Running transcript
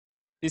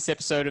This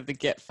episode of the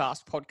Get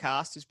Fast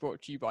podcast is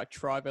brought to you by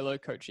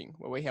Trivelo Coaching,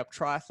 where we help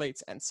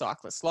triathletes and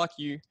cyclists like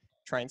you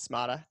train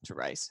smarter to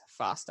race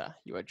faster.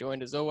 You are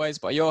joined as always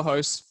by your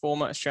host,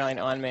 former Australian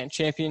Ironman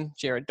champion,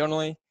 Jared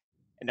Donnelly,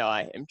 and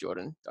I am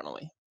Jordan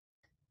Donnelly.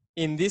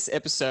 In this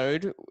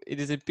episode, it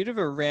is a bit of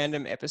a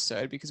random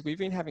episode because we've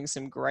been having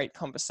some great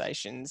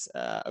conversations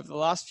over the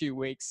last few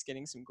weeks,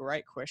 getting some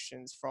great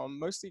questions from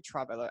mostly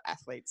Trivelo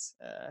athletes.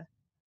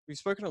 We've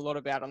spoken a lot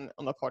about on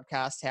the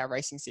podcast how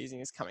racing season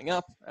is coming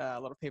up. A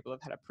lot of people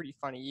have had a pretty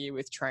funny year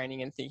with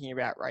training and thinking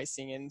about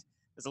racing, and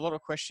there's a lot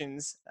of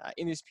questions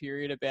in this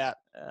period about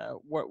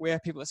where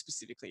people are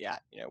specifically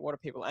at. You know, what are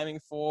people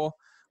aiming for,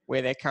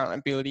 where their current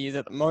ability is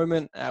at the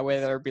moment,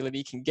 where their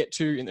ability can get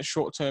to in the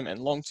short term and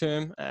long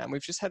term.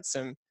 We've just had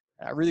some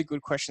really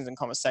good questions and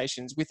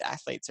conversations with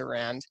athletes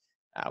around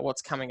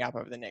what's coming up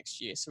over the next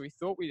year. So we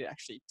thought we'd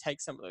actually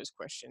take some of those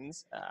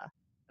questions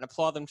and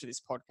apply them to this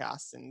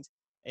podcast and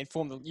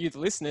inform you, the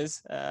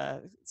listeners,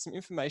 some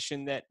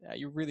information that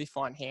you really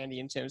find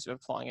handy in terms of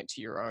applying it to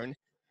your own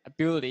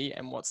ability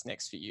and what's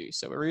next for you.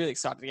 So we're really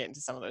excited to get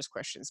into some of those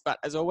questions. But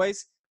as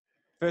always,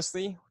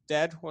 firstly,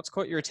 Dad, what's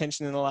caught your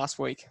attention in the last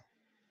week?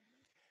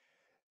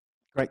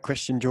 Great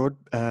question, Jord.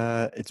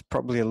 It's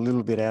probably a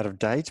little bit out of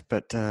date,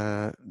 but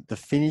the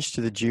finish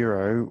to the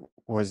Giro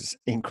was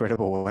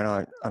incredible,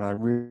 and I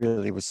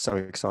really was so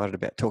excited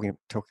about talking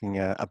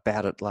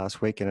about it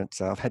last week, and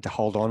I've had to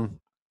hold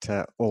on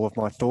to all of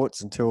my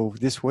thoughts until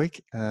this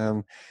week,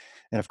 and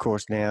of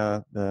course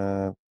now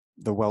the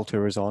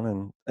Welter is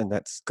on, and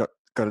that's got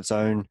its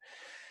own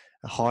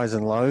highs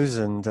and lows,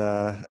 and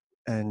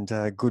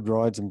good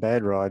rides and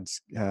bad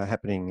rides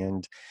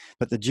happening,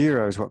 but the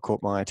Giro is what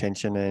caught my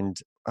attention. And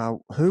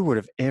who would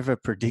have ever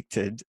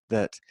predicted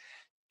that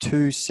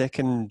two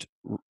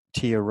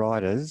second-tier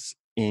riders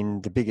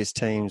in the biggest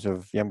teams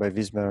of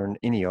Jumbo-Visma and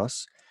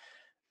Ineos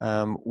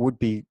would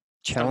be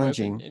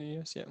challenging.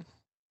 Ineos, yeah.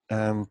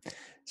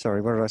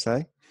 Sorry, what did I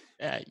say?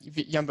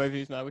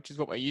 Jumbo-Visma, which is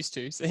what we're used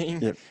to seeing,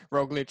 yep.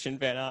 Roglic and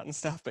Van Aert and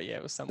stuff. But yeah,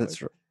 it was somewhere.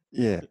 That's right.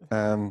 Yeah.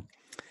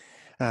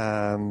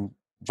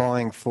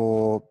 Vying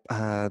for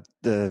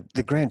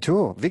the Grand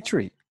Tour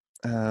victory,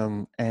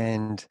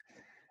 and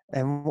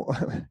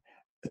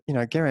you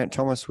know, Geraint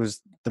Thomas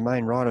was the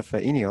main rider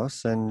for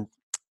Ineos, and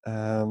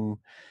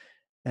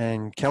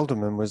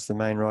Kelderman was the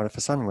main rider for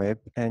Sunweb,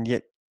 and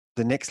yet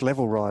the next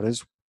level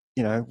riders,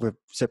 you know, were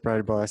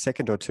separated by a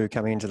second or two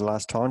coming into the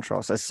last time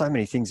trial. So there's so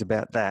many things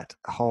about that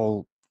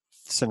whole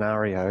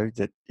scenario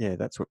that, yeah,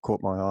 that's what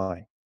caught my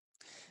eye.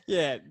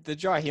 Yeah, the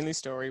Jai Hindley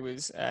story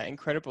was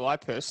incredible. I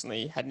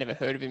personally had never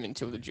heard of him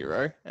until the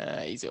Giro.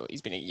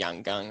 He's been a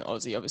young gung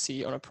Aussie,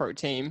 obviously, on a pro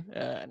team,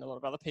 and a lot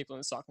of other people in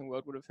the cycling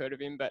world would have heard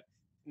of him. But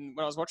when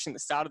I was watching the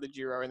start of the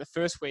Giro, in the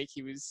first week,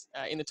 he was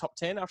in the top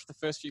 10 after the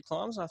first few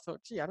climbs. I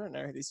thought, gee, I don't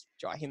know who this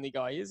Jai Hindley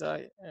guy is.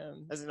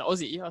 As an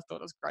Aussie, I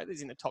thought it was great that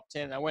he's in the top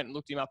 10. And I went and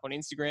looked him up on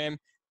Instagram,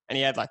 and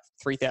he had like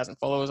 3,000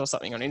 followers or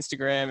something on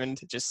Instagram, and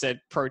just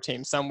said pro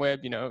team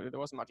Sunweb. You know, there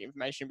wasn't much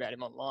information about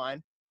him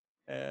online.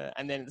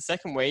 And then the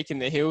second week in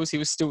the hills, he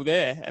was still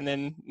there. And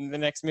then the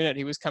next minute,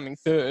 he was coming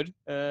third.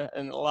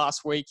 And the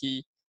last week,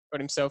 he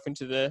got himself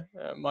into the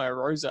Maya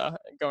Rosa,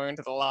 going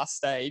into the last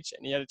stage,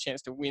 and he had a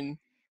chance to win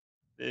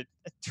the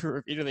Tour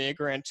of Italy, a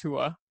Grand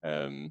Tour.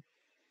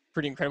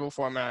 Pretty incredible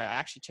for him. And I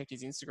actually checked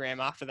his Instagram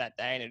after that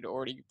day, and it had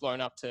already blown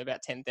up to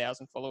about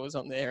 10,000 followers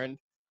on there. And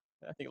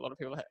I think a lot of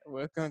people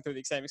were going through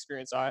the same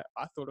experience I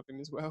thought of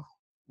him as well.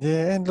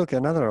 Yeah, and look,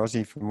 another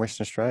Aussie from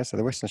Western Australia. So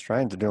the Western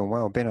Australians are doing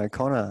well. Ben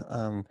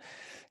O'Connor,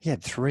 he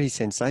had 3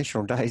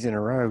 sensational days in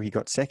a row. He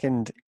got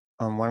second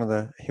on one of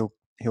the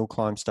hill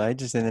climb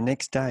stages. Then the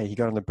next day, he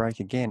got on the break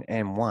again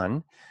and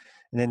won.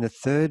 And then the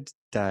third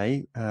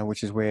day,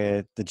 which is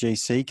where the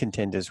GC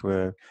contenders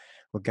were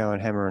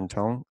going hammer and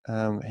tong,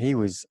 he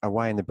was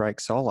away in the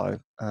break solo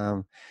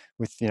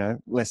with, you know,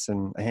 less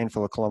than a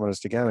handful of kilometres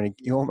to go, and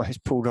he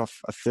almost pulled off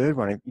a third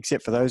one.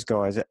 Except for those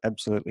guys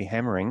absolutely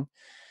hammering.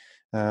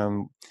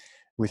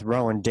 With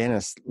Rowan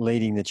Dennis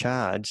leading the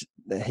charge,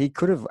 he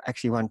could have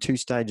actually won 2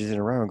 stages in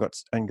a row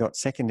and got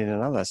second in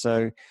another.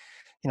 So,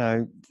 you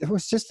know, it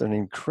was just an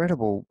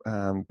incredible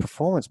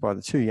performance by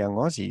the 2 young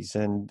Aussies,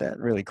 and that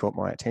really caught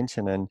my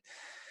attention.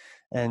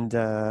 And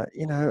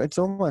you know, it's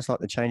almost like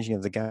the changing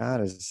of the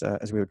guard,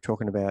 as we were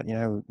talking about. You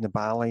know,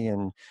 Nibali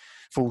and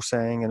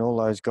Fuglsang and all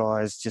those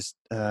guys just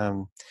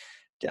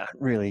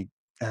really.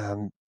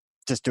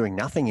 Just doing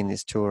nothing in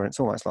this tour. It's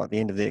almost like the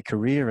end of their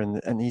career,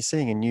 and you're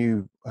seeing a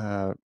new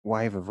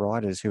wave of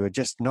riders who are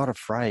just not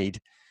afraid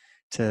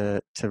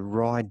to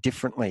ride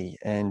differently.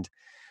 And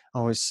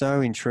I was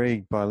so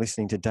intrigued by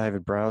listening to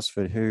David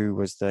Brailsford, who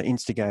was the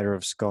instigator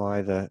of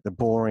Sky, the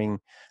boring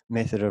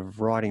method of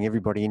riding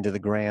everybody into the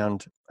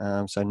ground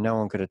so no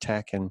one could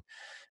attack. And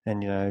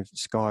you know,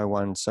 Sky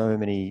won so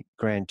many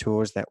Grand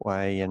Tours that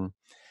way, and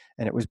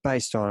it was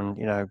based on,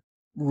 you know,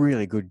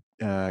 really good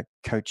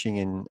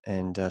coaching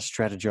and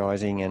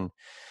strategizing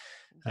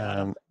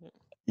and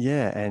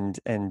Yeah, and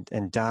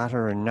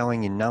data and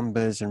knowing your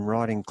numbers and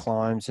riding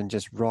climbs and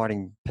just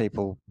riding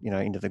people,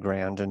 into the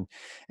ground. And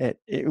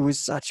it was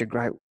such a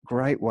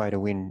great way to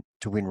win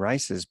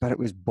races, but it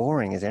was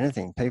boring as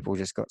anything. People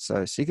just got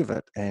so sick of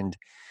it. And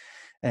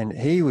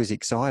he was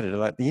excited.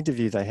 Like the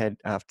interview they had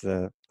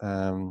after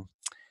the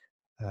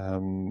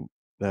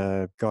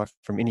guy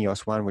from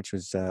Ineos won, which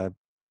was Tao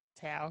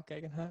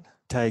Gegenhardt.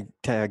 Tao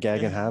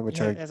Gegenhardt, which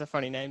he has a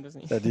funny name,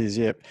 doesn't he? that is,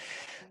 yep.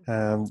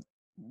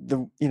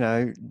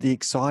 The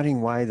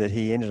exciting way that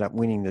he ended up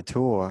winning the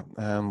Tour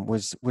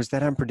was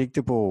that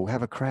unpredictable,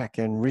 have a crack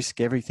and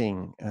risk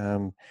everything.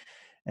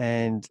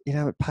 And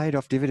it paid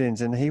off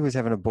dividends, and he was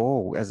having a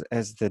ball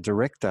as the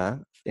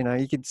director.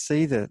 You could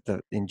see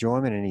the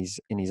enjoyment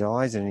in his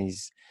eyes and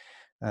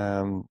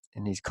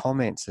in his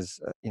comments. As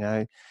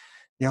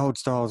the old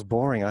style is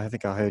boring, I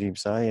think I heard him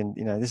say, and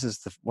this is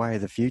the way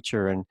of the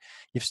future. And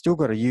you've still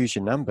got to use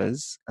your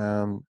numbers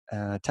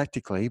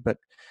tactically, but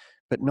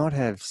not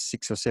have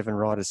 6 or 7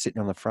 riders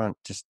sitting on the front,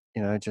 just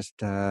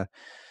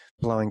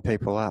blowing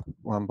people up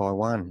one by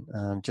one.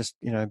 Just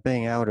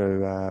being able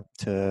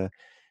to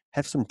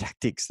have some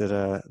tactics that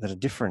are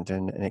different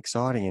and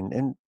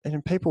exciting,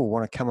 and people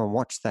want to come and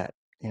watch that.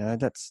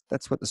 That's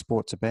what the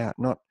sport's about.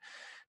 Not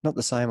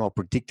the same old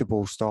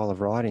predictable style of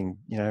riding.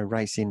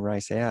 Race in,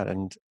 race out,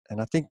 and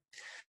I think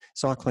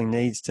cycling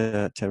needs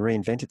to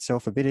reinvent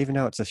itself a bit, even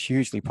though it's a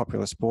hugely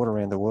popular sport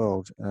around the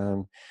world.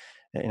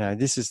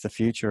 This is the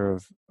future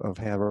of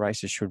how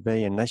races should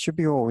be, and they should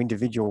be all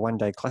individual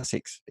one-day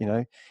classics, in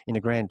a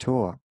Grand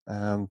Tour.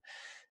 And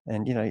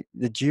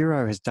the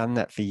Giro has done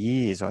that for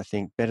years, I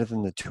think, better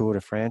than the Tour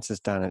de France has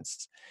done.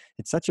 It's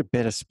such a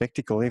better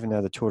spectacle, even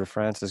though the Tour de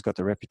France has got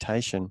the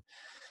reputation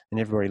and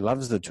everybody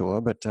loves the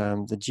Tour. But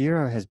the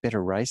Giro has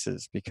better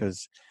races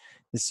because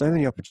there's so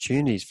many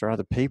opportunities for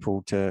other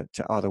people to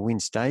either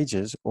win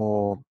stages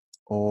or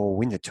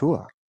win the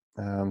Tour.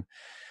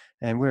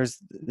 And whereas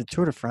the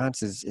Tour de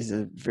France is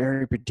a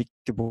very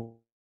predictable,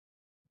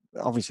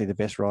 obviously the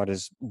best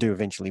riders do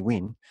eventually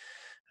win.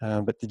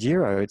 But the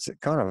Giro, it's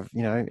kind of,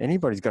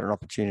 anybody's got an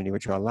opportunity,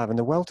 which I love. And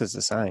the Welter's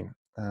the same.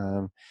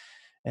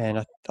 And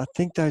I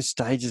think those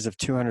stages of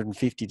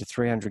 250 to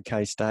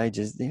 300K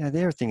stages,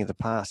 they're a thing of the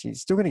past. You're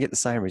still going to get the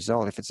same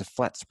result if it's a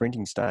flat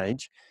sprinting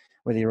stage,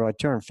 whether you ride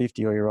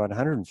 250 or you ride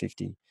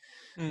 150.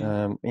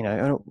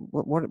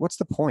 What's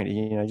the point?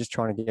 Just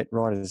trying to get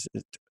riders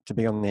to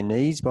be on their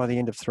knees by the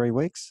end of 3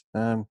 weeks.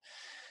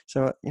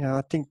 So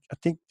I think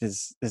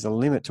there's a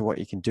limit to what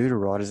you can do to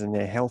riders, and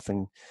their health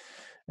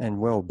and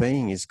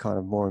well-being is kind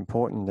of more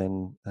important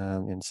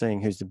than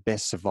seeing who's the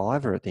best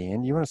survivor at the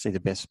end. You want to see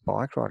the best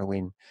bike rider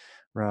win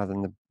rather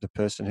than the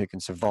person who can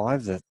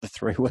survive the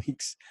 3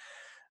 weeks.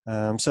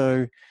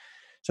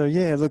 So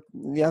yeah, look,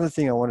 the other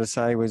thing I want to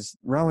say was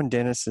Rowan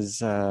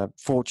Dennis's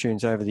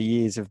fortunes over the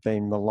years have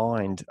been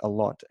maligned a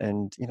lot.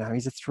 And,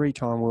 he's a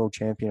 3-time world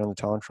champion on the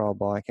time trial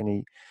bike,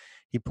 and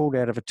he pulled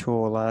out of a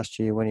tour last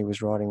year when he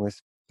was riding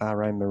with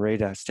Bahrain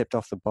Merida, stepped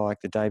off the bike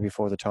the day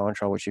before the time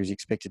trial, which he was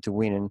expected to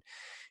win, and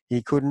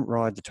he couldn't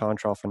ride the time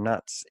trial for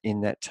nuts in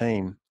that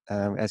team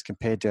as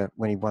compared to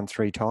when he won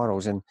 3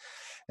 titles. And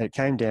it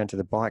came down to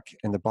the bike,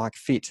 and the bike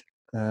fit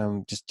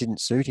just didn't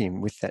suit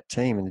him with that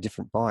team and the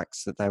different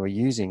bikes that they were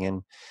using.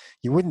 And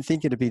you wouldn't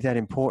think it'd be that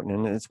important.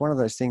 And it's one of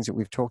those things that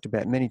we've talked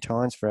about many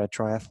times for our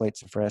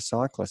triathletes and for our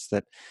cyclists,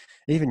 that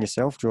even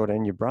yourself, Jordan,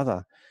 and your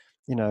brother,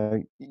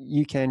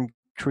 you can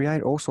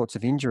create all sorts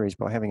of injuries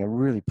by having a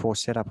really poor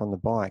setup on the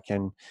bike,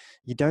 and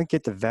you don't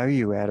get the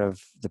value out of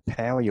the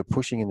power you're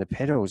pushing in the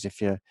pedals if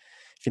you're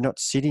not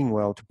sitting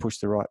well to push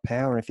the right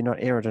power, and if you're not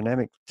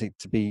aerodynamic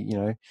to be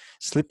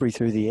slippery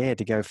through the air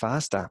to go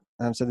faster.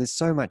 So there's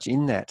so much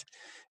in that.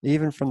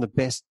 Even from the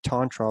best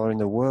time trialer in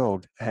the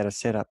world had a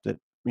setup that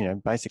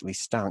basically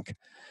stunk,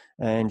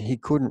 and he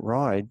couldn't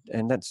ride.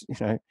 And that's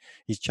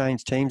he's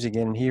changed teams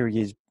again, and here he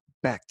is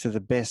back to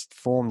the best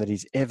form that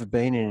he's ever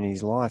been in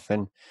his life,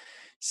 and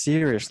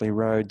seriously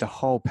rode the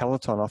whole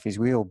peloton off his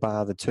wheel,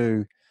 bar the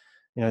 2,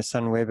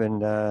 Sunweb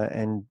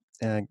and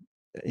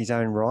his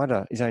own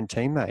rider, his own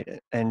teammate.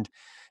 And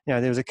there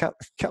was a couple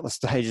of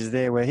stages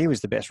there where he was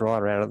the best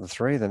rider out of the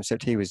 3 of them,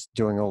 except he was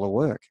doing all the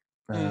work.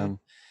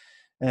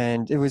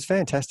 And it was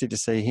fantastic to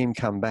see him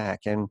come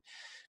back. And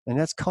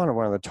that's kind of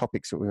one of the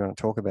topics that we want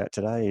to talk about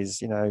today is,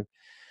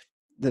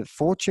 the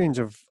fortunes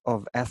of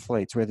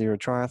athletes, whether you're a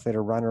triathlete, a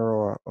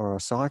runner, or a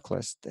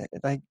cyclist,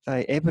 they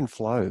ebb and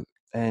flow.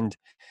 And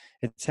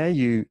it's how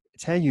you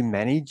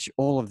manage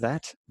all of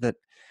that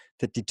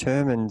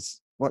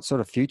determines what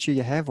sort of future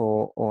you have,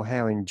 or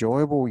how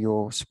enjoyable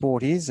your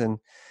sport is. And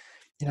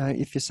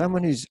if you're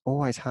someone who's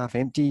always half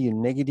empty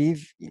and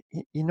negative,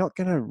 you're not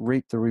going to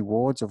reap the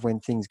rewards of when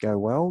things go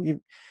well.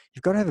 You've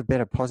got to have a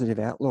better positive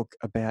outlook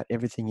about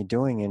everything you're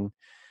doing.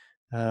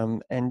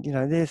 And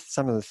there's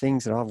some of the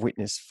things that I've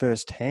witnessed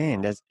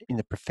firsthand as in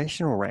the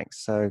professional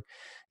ranks. So,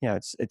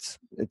 it's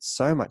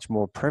so much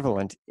more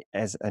prevalent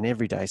as an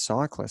everyday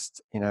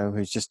cyclist,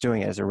 who's just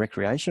doing it as a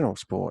recreational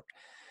sport.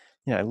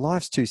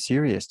 Life's too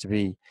serious to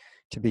be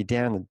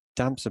down in the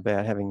dumps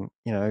about having,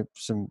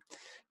 some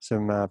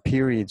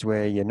periods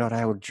where you're not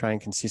able to train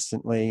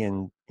consistently,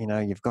 and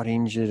you've got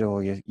injured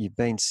or you've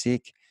been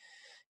sick.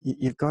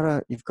 You've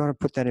got to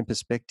put that in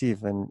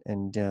perspective,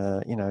 and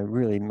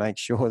really make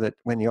sure that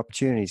when the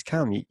opportunities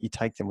come, you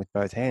take them with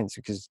both hands,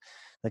 because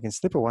they can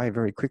slip away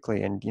very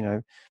quickly, and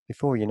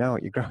before you know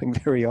it, you're growing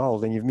very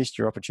old and you've missed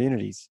your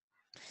opportunities.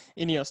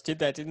 Ineos did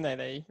that, didn't they?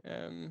 They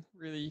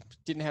really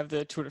didn't have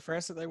the Tour de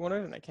France that they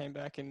wanted, and they came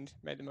back and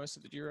made the most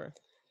of the Giro.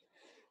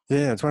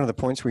 Yeah, it's one of the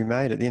points we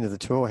made at the end of the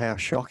tour, how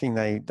shocking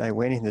they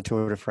went in the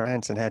Tour de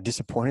France and how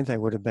disappointed they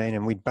would have been.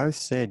 And we both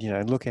said,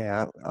 look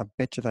out, I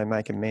bet you they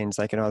make amends.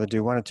 They can either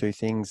do one or two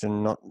things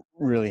and not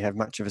really have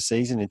much of a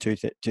season in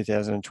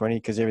 2020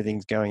 because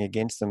everything's going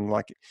against them.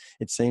 Like,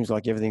 it seems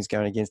like everything's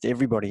going against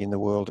everybody in the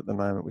world at the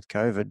moment with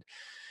COVID.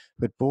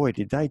 But boy,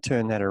 did they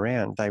turn that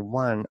around. They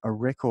won a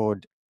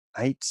record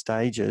 8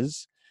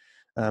 stages.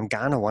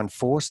 Ghana won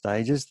 4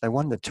 stages. They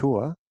won the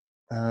Tour.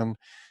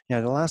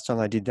 The last time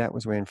they did that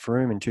was when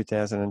Froome in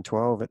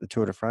 2012 at the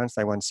Tour de France,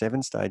 they won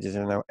 7 stages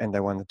and they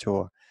won the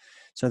Tour.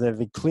 So they've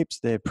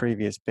eclipsed their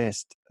previous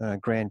best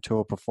Grand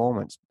Tour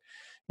performance.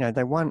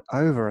 They won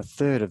over a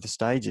third of the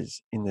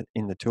stages in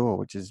the Tour,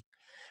 which is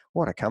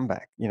what a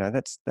comeback.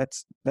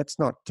 That's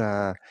not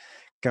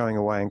going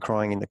away and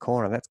crying in the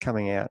corner. That's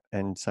coming out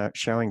and so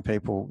showing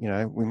people,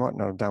 we might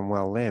not have done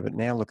well there, but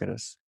now look at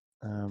us,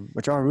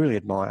 which I really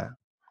admire.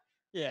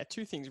 Yeah,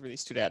 2 things really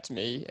stood out to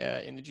me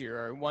in the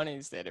Giro. One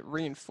is that it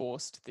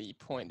reinforced the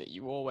point that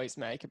you always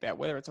make about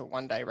whether it's a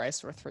one-day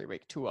race or a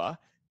 3-week tour.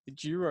 The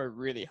Giro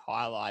really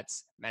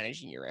highlights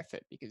managing your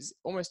effort, because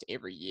almost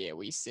every year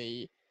we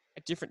see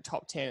a different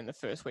top 10 in the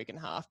first week and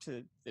a half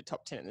to the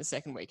top 10 in the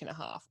second week and a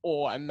half,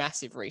 or a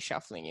massive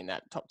reshuffling in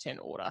that top 10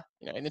 order.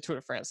 In the Tour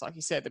de France, like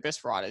you said, the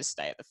best riders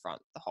stay at the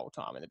front the whole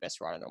time, and the best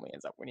rider normally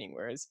ends up winning,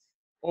 whereas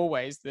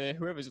always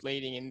whoever's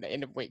leading in the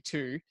end of week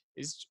 2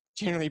 is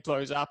generally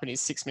blows up and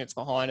is 6 minutes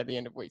behind at the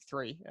end of week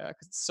 3,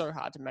 because it's so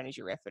hard to manage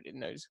your effort in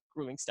those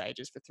grueling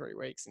stages for 3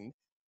 weeks. And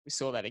we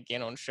saw that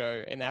again on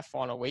show in that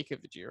final week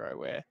of the Giro,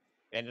 where it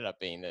ended up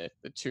being the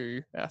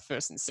 2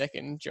 first and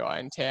second, Jai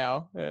and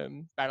Tao,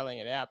 battling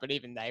it out. But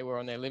even they were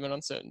on their limit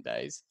on certain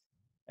days.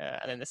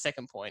 And then the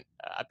second point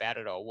about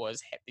it all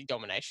was the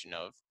domination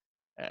of,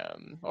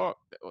 or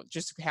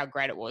just how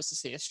great it was to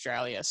see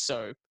Australia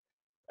so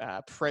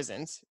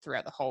present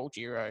throughout the whole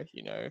Giro.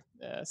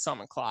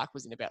 Simon Clarke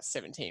was in about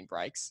 17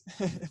 breaks.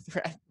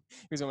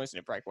 He was almost in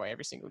a breakaway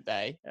every single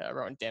day.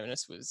 Rowan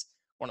Dennis was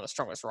one of the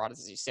strongest riders,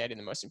 as you said, in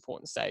the most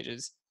important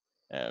stages.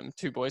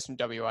 2 boys from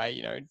WA,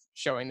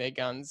 showing their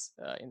guns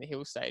in the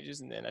hill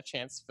stages, and then a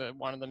chance for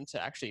one of them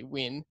to actually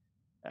win.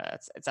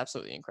 It's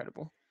absolutely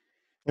incredible.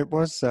 It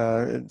was.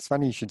 It's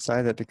funny you should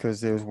say that,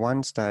 because there was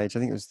one stage, I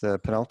think it was the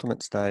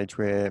penultimate stage,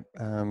 where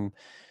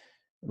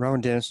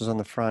Rowan Dennis was on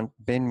the front,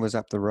 Ben was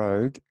up the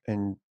road,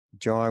 and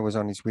Jai was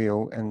on his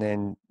wheel, and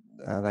then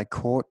they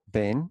caught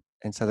Ben,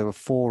 and so there were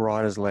 4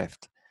 riders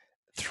left.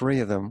 3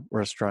 of them were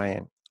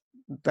Australian.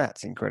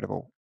 That's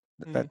incredible.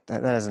 That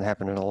hasn't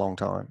happened in a long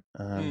time.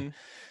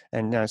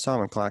 And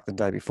Simon Clarke the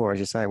day before, as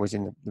you say, was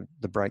in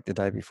the break the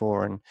day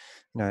before,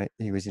 and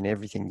he was in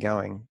everything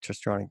going,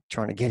 just trying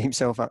to get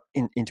himself up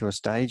into a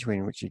stage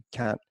win, which you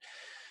can't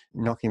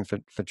knock him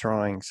for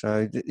trying.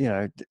 So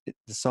the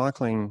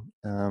cycling,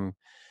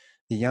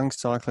 the young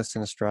cyclists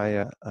in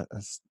Australia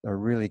are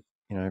really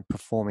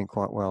performing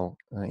quite well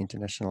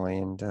internationally,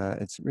 and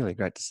it's really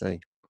great to see.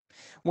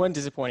 One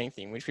disappointing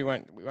thing, which we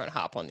won't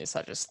harp on this,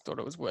 I just thought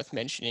it was worth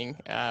mentioning,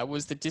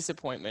 was the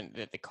disappointment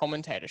that the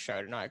commentator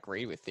showed, and I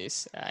agree with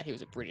this. He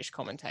was a British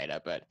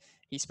commentator, but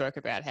he spoke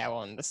about how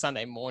on the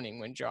Sunday morning,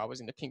 when Jai was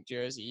in the pink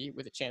jersey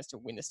with a chance to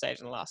win the stage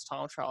in the last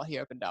time trial, he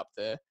opened up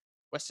the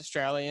West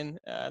Australian,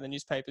 the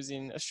newspapers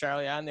in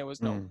Australia, and there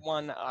was not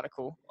one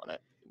article on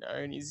it.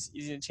 And he's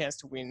in a chance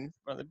to win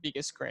one of the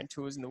biggest Grand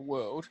Tours in the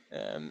world.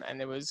 And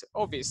there was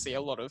obviously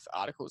a lot of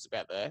articles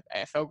about the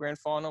AFL Grand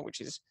Final,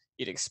 which is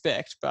you'd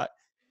expect, but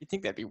you'd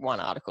think there'd be one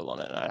article on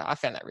it. And I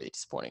found that really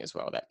disappointing as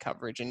well, that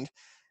coverage. And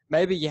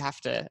maybe you have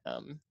to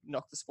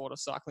knock the sport of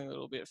cycling a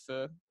little bit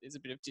there's a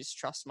bit of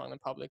distrust among the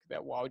public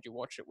about why would you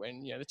watch it when,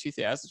 the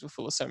 2000s were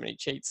full of so many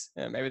cheats.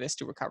 Maybe they're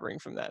still recovering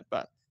from that.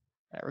 But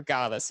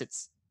regardless,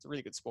 it's a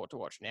really good sport to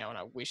watch now. And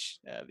I wish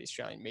the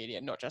Australian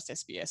media, not just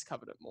SBS,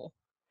 covered it more.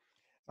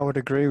 I would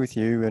agree with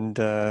you, and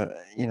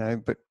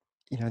but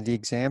the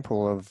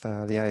example of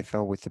the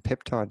AFL with the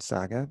peptide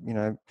saga,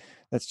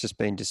 that's just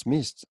been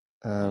dismissed.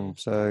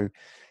 So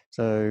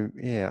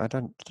yeah, I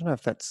don't know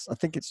if that's. I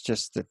think it's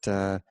just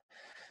that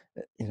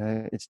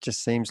it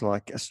just seems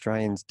like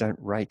Australians don't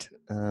rate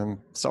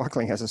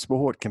cycling as a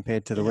sport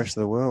compared to the rest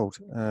of the world,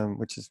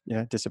 which is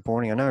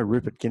disappointing. I know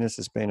Rupert Guinness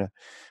has been a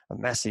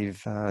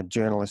massive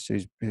journalist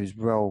who's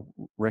well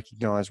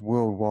recognised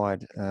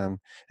worldwide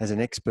as an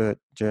expert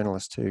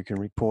journalist who can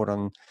report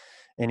on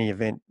any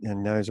event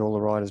and knows all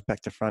the riders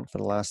back to front for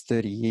the last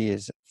 30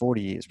 years,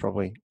 40 years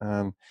probably.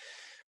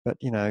 But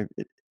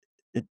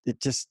it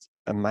just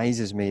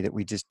amazes me that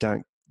we just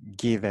don't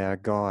give our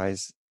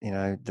guys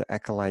the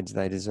accolades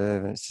they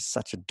deserve, and it's just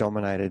such a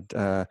dominated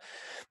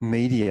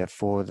media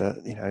for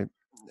the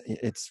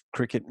it's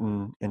cricket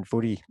and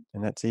footy,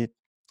 and that's it.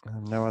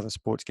 No other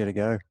sports get a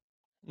go.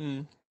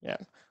 Yeah.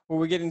 Well,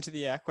 we'll get into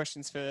the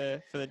questions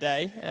for the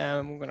day.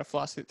 We're going to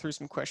fly through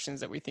some questions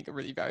that we think are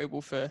really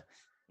valuable for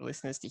the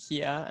listeners to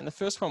hear. And the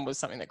first one was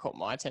something that caught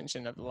my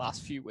attention over the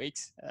last few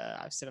weeks.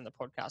 I said on the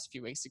podcast a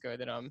few weeks ago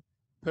that I'm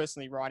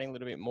personally riding a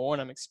little bit more,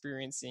 and I'm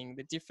experiencing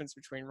the difference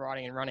between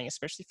riding and running,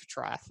 especially for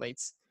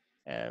triathletes.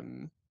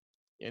 I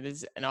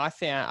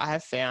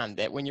have found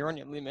that when you're on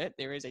your limit,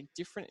 there is a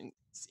difference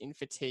in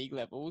fatigue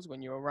levels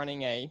when you're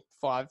running a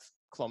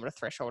 5-kilometer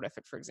threshold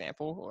effort, for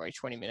example, or a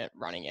 20-minute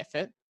running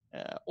effort,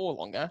 or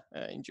longer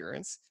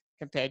endurance,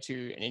 compared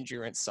to an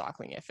endurance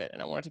cycling effort.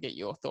 And I wanted to get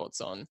your thoughts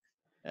on,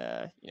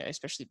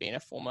 especially being a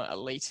former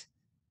elite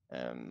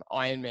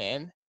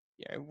Ironman,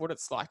 what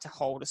it's like to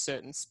hold a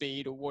certain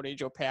speed or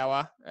wattage or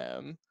power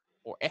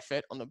or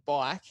effort on the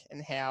bike,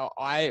 and how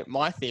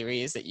my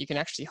theory is that you can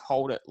actually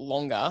hold it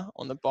longer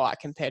on the bike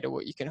compared to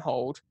what you can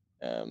hold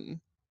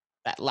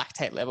that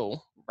lactate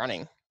level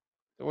running.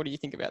 So what do you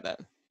think about that?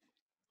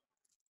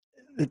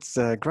 It's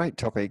a great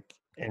topic,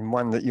 and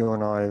one that you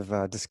and I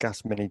have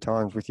discussed many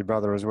times with your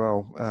brother as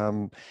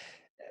well.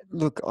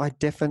 Look, I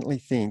definitely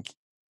think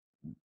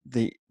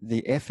the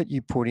effort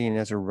you put in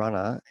as a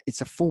runner,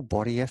 it's a full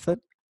body effort,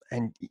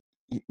 and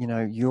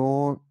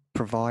you're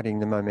providing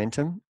the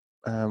momentum,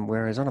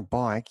 whereas on a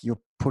bike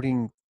you're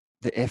putting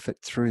the effort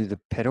through the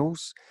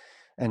pedals,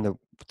 and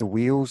the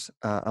wheels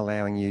are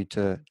allowing you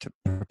to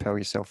propel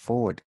yourself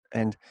forward.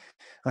 And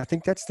I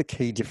think that's the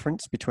key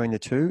difference between the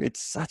two.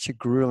 It's such a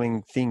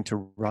grueling thing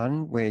to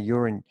run, where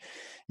you're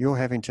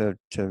having to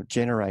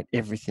generate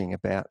everything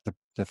about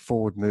the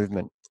forward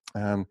movement.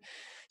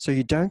 So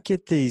you don't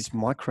get these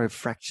micro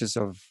fractures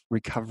of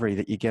recovery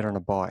that you get on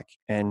a bike.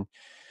 And,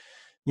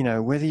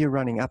 whether you're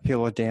running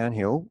uphill or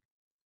downhill,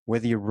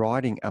 whether you're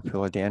riding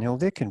uphill or downhill,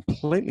 they're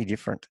completely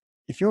different.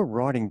 If you're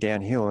riding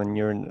downhill and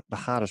you're in the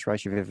hardest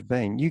race you've ever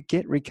been, you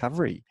get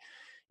recovery.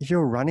 If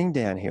you're running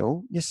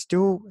downhill, you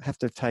still have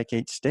to take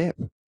each step.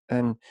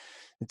 And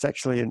it's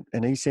actually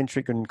an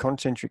eccentric and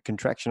concentric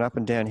contraction up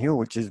and downhill,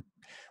 which is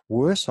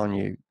worse on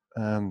you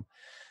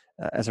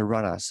as a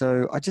runner.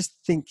 So I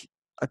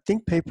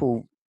think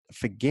people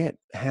forget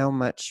how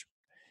much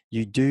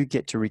you do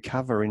get to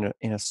recover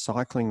in a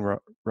cycling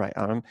rate.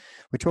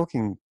 We're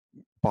talking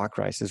bike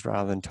races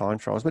rather than time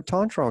trials, but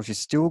time trials, you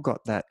still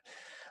got that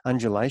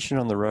undulation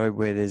on the road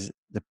where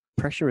the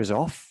pressure is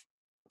off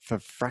for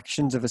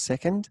fractions of a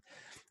second.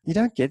 You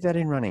don't get that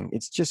in running.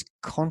 It's just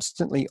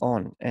constantly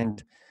on.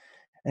 And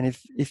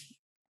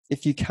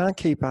if you can't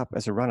keep up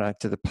as a runner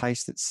to the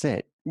pace that's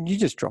set, you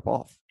just drop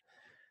off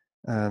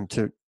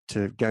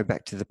to go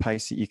back to the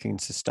pace that you can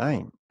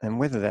sustain. And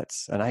whether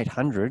that's an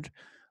 800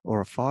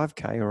 or a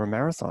 5K or a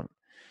marathon.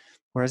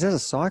 Whereas as a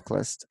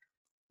cyclist,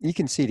 you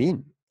can sit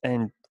in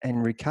and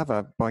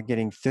recover by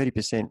getting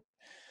 30%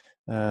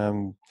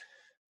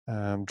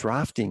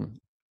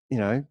 drafting,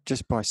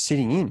 just by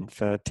sitting in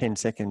for 10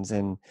 seconds.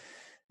 And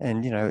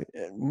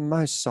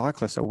most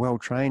cyclists are well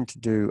trained to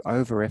do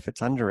over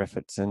efforts, under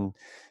efforts, and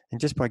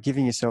just by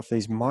giving yourself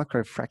these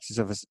micro fractures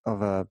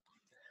of a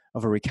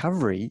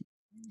recovery,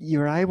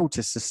 you're able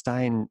to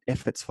sustain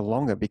efforts for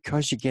longer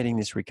because you're getting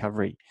this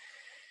recovery.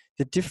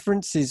 The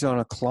difference is on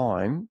a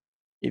climb.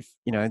 If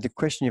the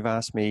question you've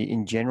asked me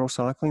in general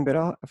cycling,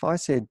 but if I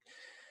said,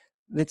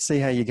 let's see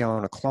how you go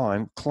on a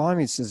climb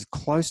is as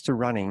close to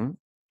running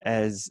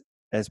as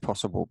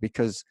possible,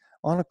 because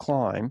on a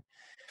climb,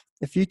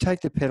 if you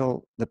take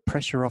the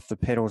pressure off the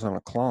pedals on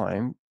a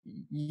climb,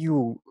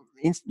 your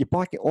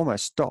bike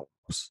almost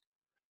stops,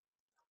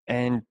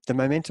 and the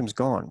momentum's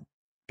gone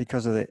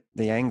because of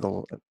the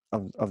angle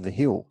of the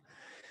hill,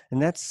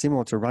 and that's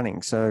similar to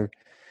running. So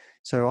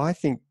I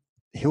think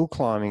hill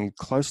climbing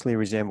closely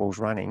resembles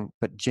running,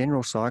 but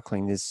general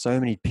cycling, there's so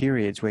many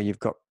periods where you've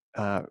got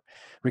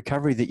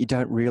recovery that you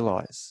don't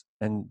realize,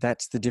 and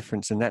that's the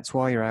difference. And that's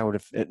why you're able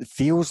to. It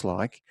feels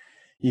like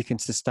you can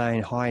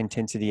sustain high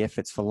intensity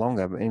efforts for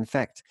longer, but in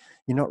fact,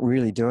 you're not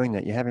really doing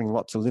that. You're having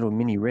lots of little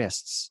mini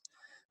rests.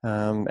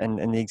 And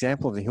the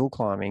example of the hill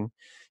climbing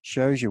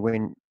shows you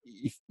when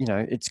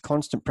it's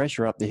constant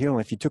pressure up the hill,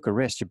 and if you took a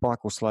rest, your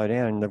bike will slow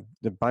down and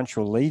the bunch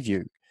will leave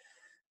you.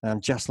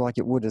 Just like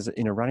it would as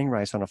in a running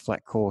race on a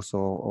flat course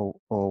or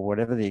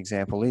whatever the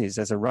example is.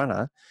 As a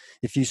runner,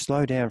 if you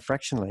slow down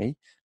fractionally,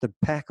 the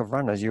pack of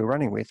runners you're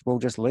running with will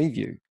just leave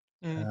you.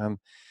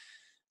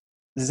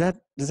 Does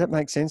that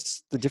make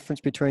sense, the difference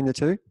between the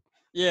two?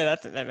 Yeah,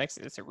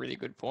 that's a really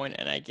good point.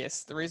 And I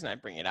guess the reason I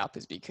bring it up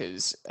is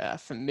because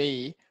for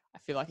me, I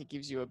feel like it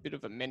gives you a bit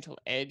of a mental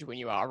edge when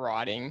you are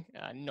riding,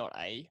 not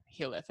a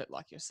hill effort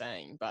like you're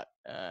saying, but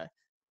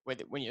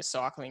when you're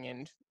cycling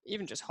and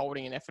even just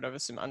holding an effort over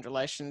some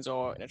undulations,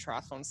 or in a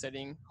triathlon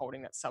setting,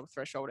 holding that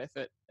sub-threshold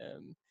effort,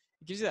 it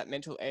gives you that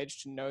mental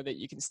edge to know that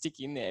you can stick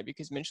in there,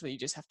 because mentally you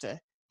just have to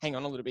hang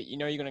on a little bit. You're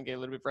going to get a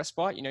little bit of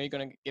respite, you're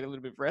going to get a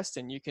little bit of rest,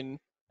 and you can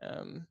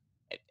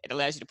it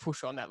allows you to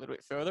push on that a little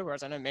bit further.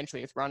 Whereas I know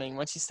mentally with running,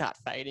 once you start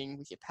fading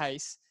with your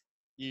pace,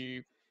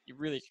 you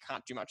really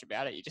can't do much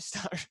about it. You just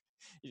start,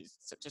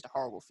 it's just a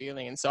horrible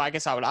feeling. And so I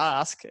guess I would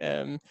ask,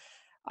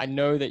 I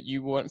know that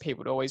you want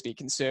people to always be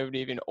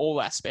conservative in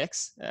all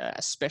aspects,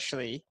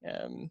 especially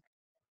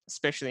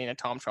in a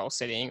time trial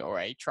setting or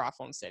a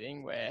triathlon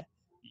setting where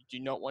you do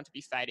not want to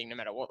be fading no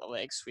matter what the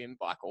leg, swim,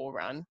 bike, or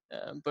run.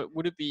 But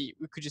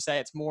could you say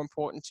it's more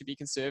important to be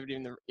conservative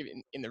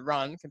in the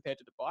run compared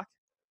to the bike?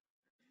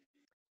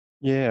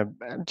 Yeah,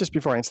 just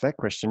before I answer that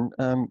question,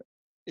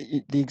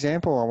 the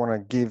example I want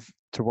to give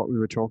to what we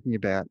were talking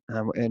about,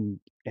 and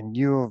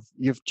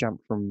you've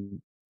jumped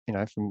from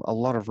from a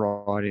lot of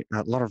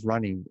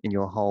running in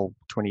your whole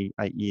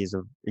 28 years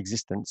of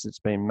existence. It's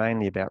been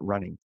mainly about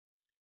running,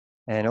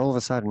 and all of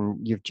a sudden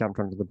you've jumped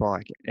onto the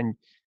bike. And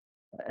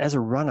as a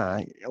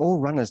runner, all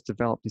runners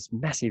develop this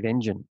massive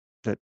engine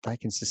that they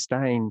can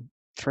sustain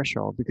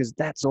threshold because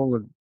that's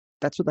what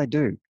they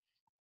do.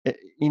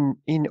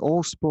 In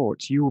all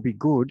sports, you will be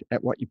good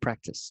at what you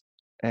practice.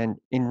 And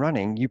in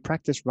running, you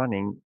practice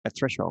running at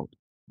threshold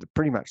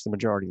pretty much the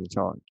majority of the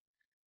time.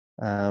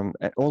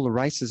 All the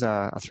races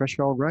are a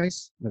threshold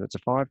race, whether it's a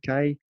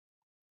 5K,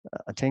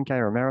 a 10K,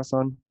 or a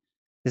marathon.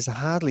 There's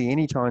hardly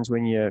any times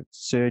when you're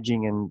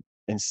surging and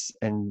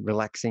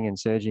relaxing and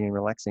surging and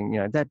relaxing.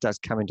 That does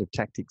come into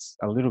tactics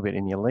a little bit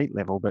in the elite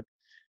level, but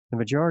the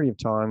majority of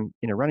time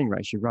in a running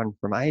race, you run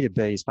from A to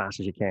B as fast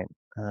as you can.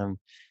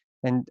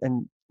 And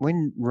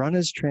when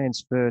runners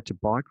transfer to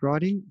bike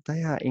riding,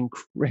 they are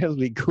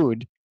incredibly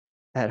good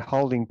at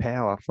holding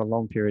power for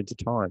long periods of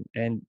time.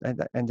 And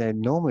they're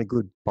normally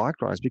good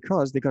bike riders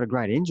because they've got a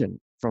great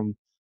engine from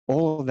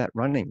all of that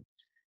running.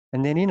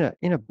 And then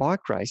in a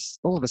bike race,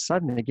 all of a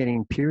sudden they're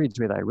getting periods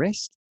where they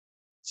rest.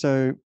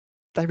 So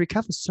they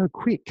recover so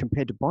quick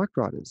compared to bike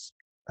riders.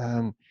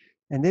 And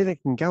then they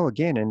can go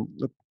again. And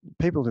look,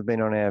 people who've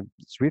been on our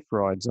Zwift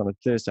rides on a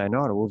Thursday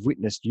night, or have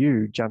witnessed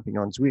you jumping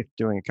on Zwift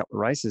doing a couple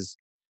of races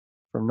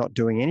from not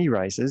doing any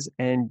races,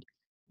 and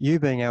you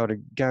being able to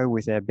go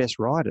with our best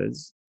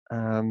riders,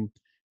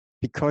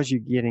 because you're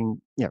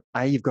getting,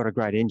 A, you've got a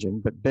great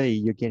engine, but B,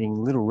 you're getting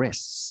little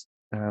rests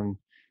that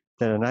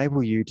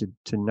enable you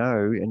to know,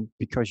 and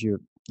because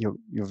you're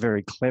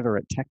very clever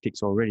at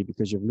tactics already,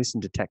 because you've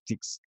listened to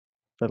tactics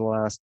for the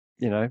last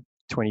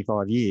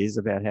 25 years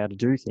about how to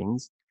do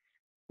things.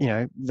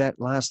 That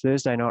last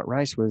Thursday night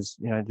race was,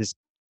 this,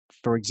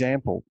 for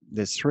example,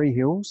 there's 3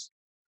 hills.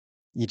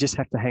 You just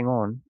have to hang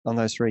on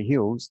those 3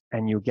 hills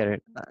and you'll get a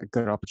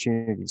good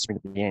opportunity to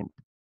sprint at the end.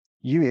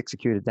 You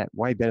executed that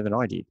way better than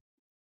I did.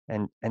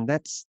 And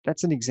that's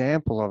an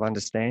example of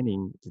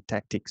understanding the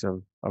tactics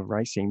of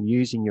racing,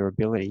 using your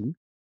ability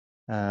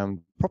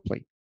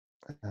properly.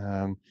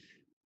 I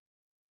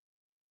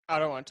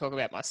don't want to talk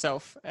about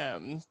myself,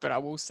 but I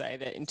will say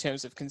that in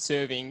terms of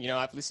conserving,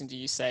 I've listened to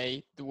you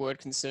say the word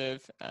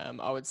conserve.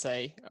 I would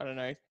say, I don't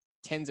know,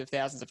 tens of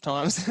thousands of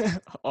times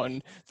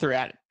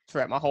throughout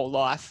my whole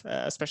life,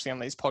 especially on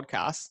these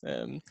podcasts.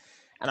 And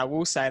I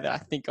will say that I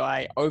think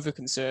I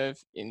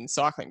over-conserve in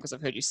cycling because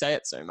I've heard you say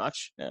it so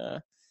much.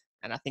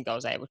 And I think I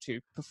was able to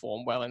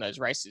perform well in those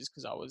races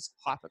because I was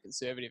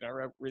hyper-conservative and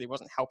I really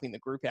wasn't helping the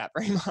group out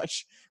very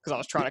much because I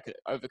was trying to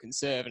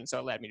over-conserve, and so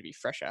it allowed me to be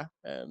fresher.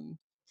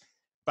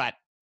 But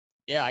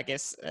yeah, I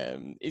guess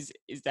is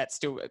that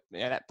still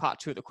that part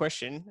 2 of the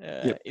question?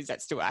 Yep. Is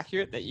that still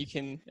accurate that you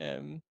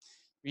can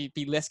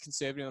be less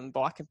conservative on the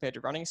bike compared to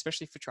running,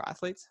 especially for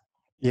triathletes?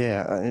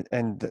 Yeah,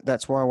 and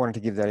that's why I wanted to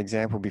give that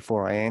example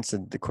before I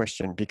answered the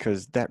question,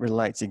 because that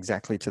relates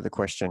exactly to the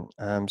question.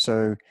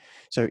 So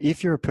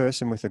if you're a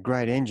person with a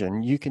great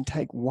engine, you can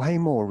take way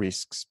more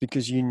risks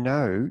because you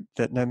know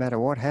that no matter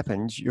what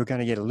happens, you're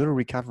going to get a little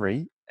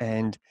recovery,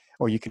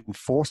 or you can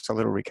force a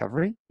little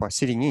recovery by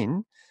sitting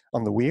in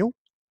on the wheel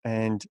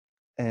and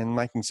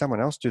making someone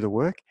else do the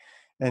work,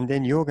 and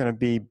then you're going to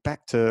be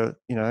back to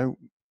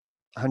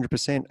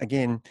 100%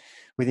 again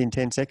within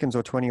 10 seconds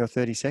or 20 or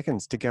 30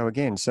 seconds to go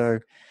again. So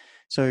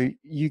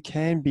you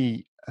can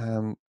be,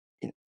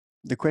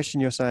 the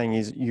question you're saying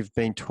is you've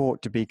been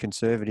taught to be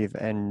conservative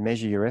and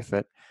measure your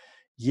effort.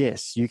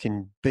 Yes, you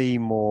can be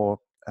more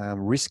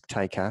risk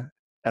taker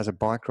as a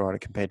bike rider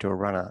compared to a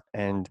runner.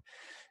 And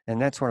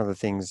that's one of the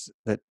things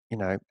that,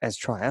 as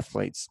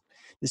triathletes,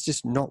 it's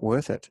just not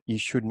worth it. You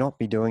should not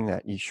be doing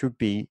that. You should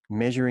be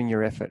measuring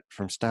your effort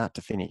from start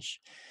to finish.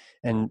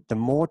 And the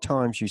more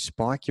times you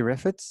spike your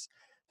efforts,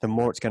 the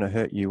more it's going to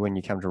hurt you when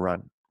you come to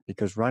run.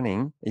 Because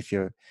running, if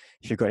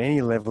you've got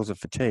any levels of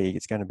fatigue,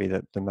 it's going to be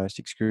the most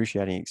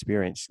excruciating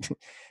experience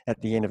at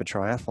the end of a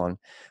triathlon.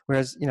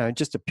 Whereas,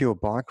 just a pure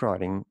bike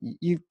riding,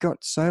 you've got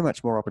so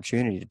much more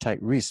opportunity to take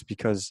risks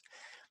because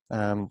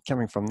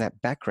coming from that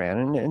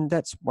background, and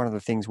that's one of the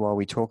things why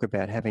we talk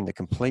about having the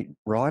complete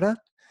rider,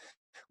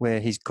 where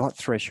he's got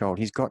threshold,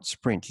 he's got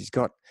sprint, he's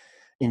got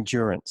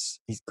endurance,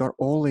 he's got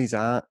all these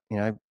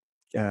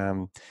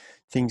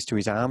things to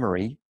his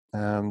armory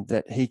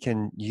that he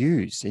can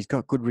use. He's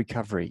got good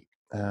recovery.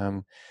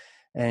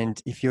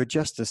 And if you're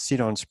just a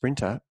sit-on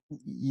sprinter,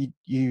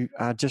 you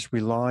are just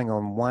relying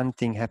on one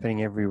thing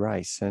happening every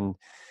race. And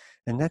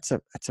that's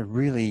a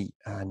really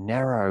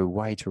narrow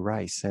way to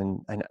race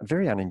and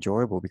very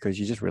unenjoyable because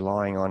you're just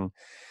relying on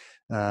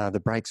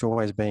the brake's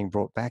always being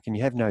brought back, and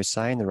you have no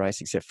say in the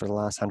race except for the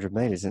last 100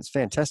 metres. And it's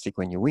fantastic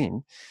when you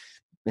win.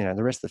 You know,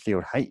 the rest of the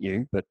field hate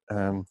you, but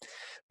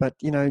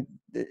you know,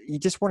 you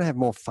just want to have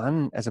more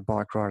fun as a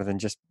bike rider than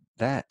just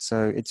that.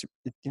 So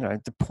you know,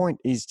 the point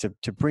is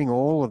to bring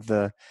all of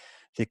the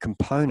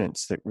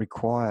components that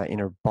require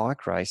in a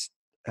bike race,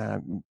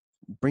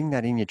 bring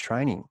that in your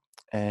training,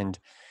 and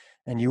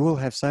you will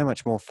have so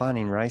much more fun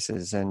in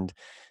races. And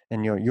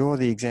you're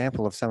the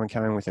example of someone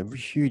coming with a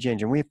huge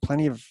engine. We have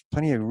plenty of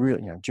real,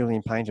 you know,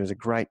 Julian Painter is a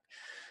great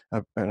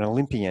an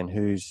Olympian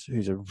who's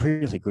a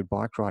really good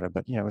bike rider,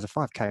 but you know, was a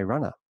 5K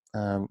runner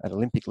at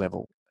Olympic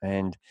level,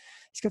 and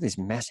he's got this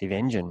massive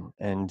engine,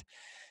 and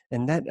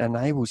that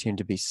enables him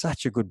to be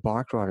such a good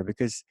bike rider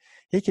because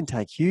he can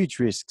take huge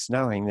risks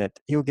knowing that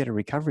he'll get a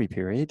recovery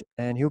period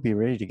and he'll be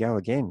ready to go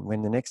again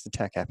when the next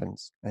attack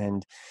happens.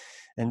 And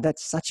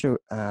that's such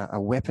a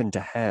weapon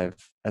to have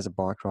as a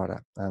bike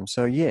rider.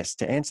 So yes,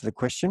 to answer the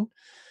question,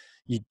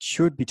 you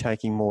should be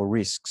taking more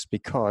risks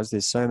because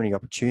there's so many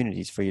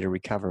opportunities for you to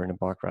recover in a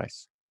bike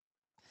race.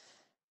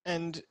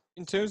 And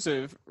in terms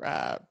of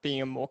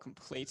being a more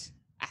complete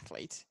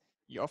athlete,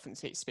 you often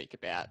speak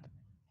about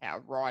how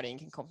riding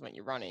can complement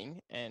your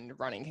running and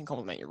running can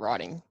complement your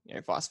riding, you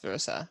know, vice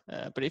versa.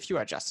 But if you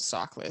are just a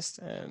cyclist,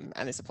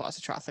 and this applies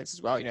to triathletes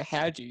as well, you know,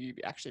 how do you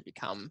actually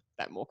become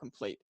that more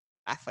complete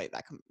athlete,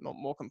 that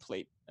more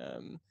complete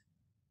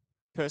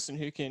person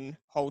who can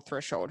hold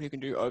threshold, who can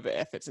do over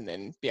efforts and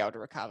then be able to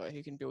recover,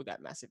 who can build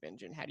that massive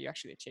engine? How do you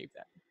actually achieve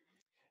that?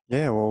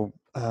 Yeah, well,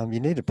 you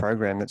need a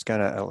program that's going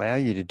to allow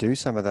you to do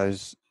some of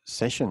those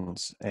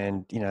sessions.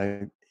 And, you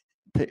know,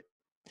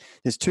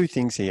 there's two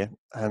things here.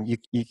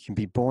 You can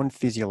be born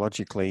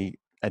physiologically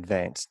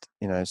advanced,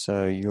 you know,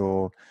 so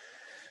your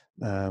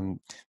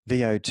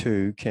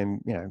VO2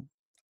 can, you know,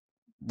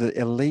 the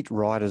elite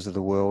riders of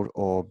the world,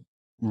 or,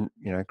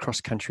 you know,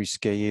 cross-country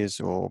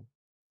skiers, or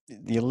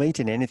the elite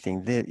in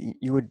anything,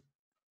 you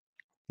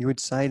would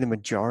say the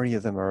majority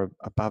of them are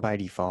above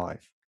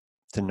 85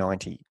 to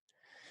 90.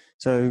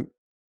 So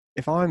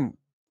if I'm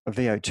a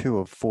VO2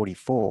 of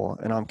 44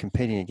 and I'm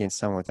competing against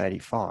someone with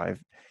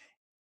 85,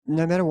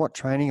 no matter what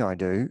training I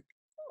do,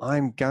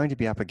 I'm going to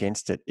be up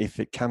against it if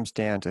it comes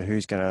down to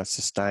who's going to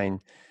sustain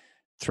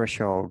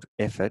threshold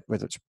effort,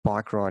 whether it's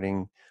bike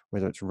riding,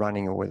 whether it's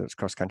running, or whether it's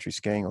cross-country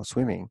skiing or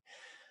swimming.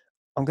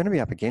 I'm going to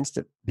be up against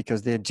it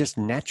because they're just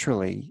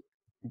naturally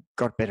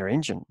got better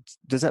engines.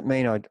 Does that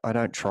mean I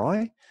don't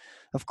try?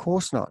 Of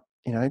course not.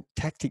 You know,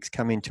 tactics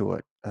come into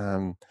it,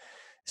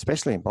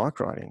 especially in bike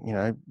riding. You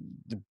know,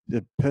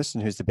 the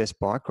person who's the best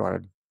bike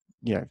rider,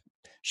 you know,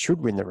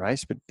 should win the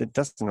race, but it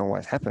doesn't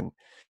always happen.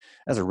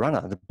 As a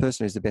runner, the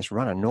person who's the best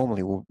runner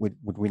normally would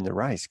win the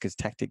race because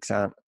tactics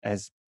aren't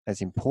as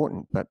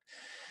important. But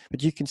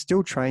you can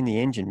still train the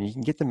engine. You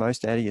can get the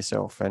most out of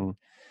yourself, and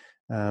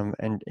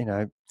you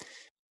know,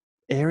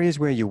 areas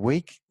where you're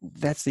weak,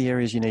 that's the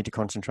areas you need to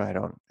concentrate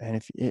on.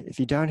 And if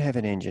you don't have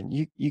an engine,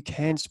 you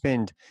can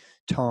spend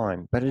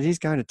time, but it is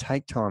going to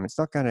take time. It's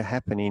not going to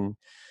happen in,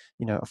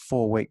 you know, a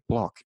 4-week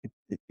block.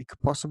 It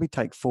could possibly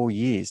take 4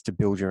 years to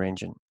build your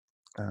engine.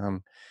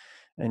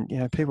 And, you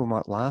know, people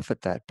might laugh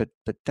at that, but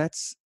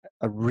that's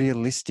a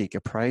realistic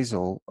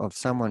appraisal of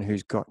someone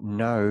who's got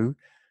no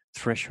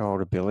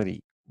threshold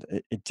ability.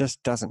 It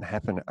just doesn't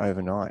happen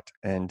overnight.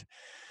 And,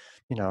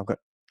 you know, I've got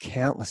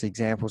countless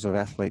examples of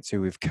athletes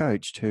who we've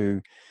coached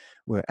who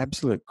were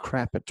absolute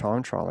crap at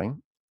time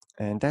trialing,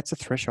 and that's a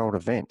threshold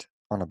event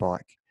on a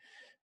bike.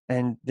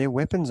 And they're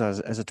weapons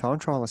as a time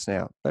trialist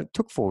now, but it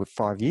took 4 or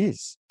 5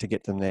 years to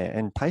get them there,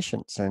 and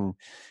patience and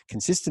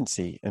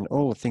consistency and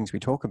all the things we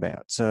talk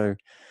about. So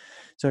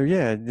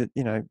yeah,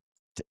 you know,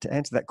 to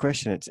answer that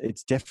question,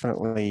 it's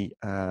definitely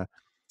an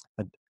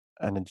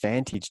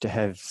advantage to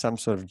have some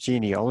sort of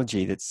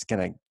genealogy that's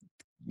going to,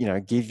 you know,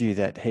 give you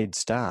that head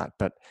start,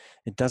 but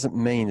it doesn't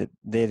mean that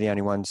they're the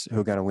only ones who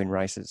are going to win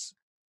races.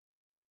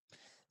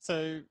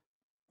 So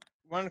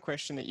one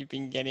question that you've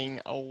been getting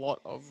a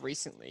lot of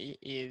recently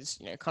is,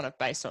 you know, kind of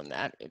based on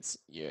that, it's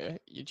your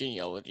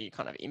genealogy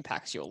kind of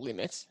impacts your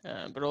limit,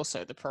 but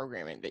also the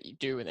programming that you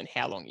do and then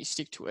how long you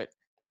stick to it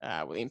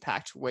will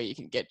impact where you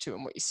can get to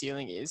and what your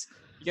ceiling is.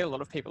 You get a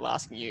lot of people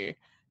asking you,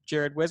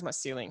 Jared, where's my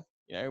ceiling?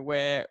 You know,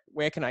 where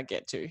can I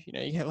get to? You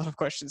know, you get a lot of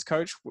questions,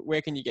 coach,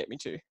 where can you get me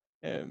to?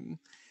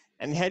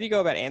 And how do you go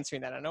about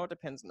answering that? I know it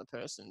depends on the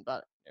person,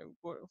 but you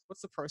know,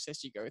 what's the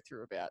process you go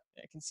through about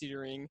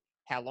considering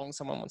how long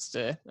someone wants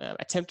to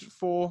attempt it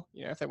for?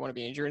 You know, if they want to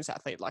be an endurance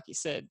athlete, like you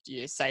said, do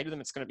you say to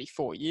them it's going to be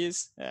 4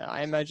 years?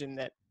 I imagine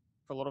that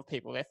for a lot of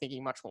people, they're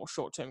thinking much more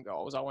short-term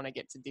goals. I want to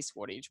get to this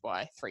wattage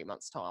by 3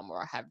 months' time,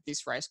 or I have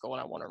this race goal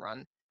and I want to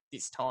run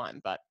this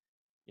time. But,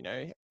 you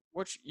know,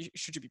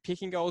 should you be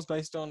picking goals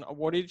based on a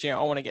wattage? You know,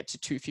 I want to get to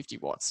 250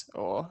 watts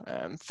or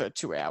for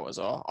 2 hours,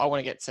 or I want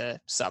to get to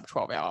sub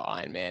 12-hour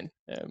Ironman.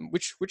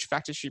 Which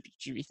factors should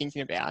you be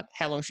thinking about?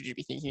 How long should you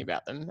be thinking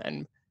about them?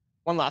 And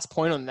one last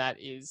point on that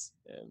is,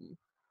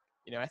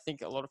 you know, I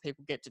think a lot of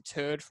people get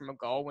deterred from a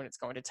goal when it's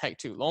going to take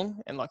too long.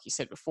 And like you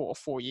said before,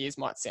 4 years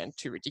might sound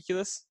too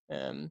ridiculous.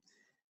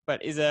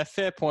 But is a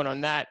fair point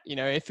on that. You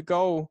know, if a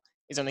goal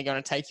is only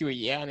going to take you a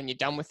year and then you're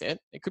done with it,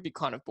 it could be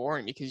kind of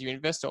boring because you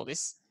invest all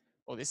this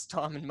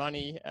time and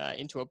money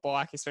into a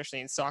bike, especially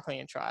in cycling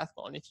and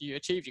triathlon. If you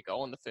achieve your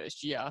goal in the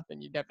first year,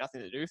 then you'd have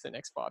nothing to do for the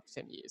next 5 to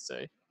 10 years. So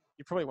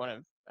you probably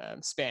want to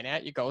span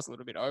out your goals a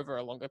little bit over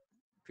a longer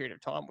period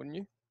of time, wouldn't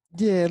you?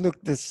 Yeah, look,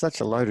 there's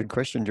such a loaded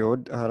question,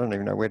 George. I don't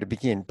even know where to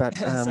begin. But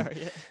Sorry,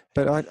 yeah.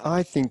 but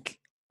I think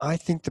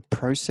the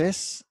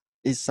process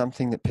is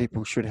something that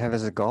people should have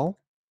as a goal.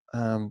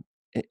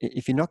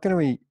 If you're not going to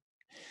be,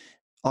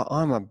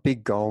 I'm a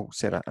big goal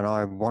setter, and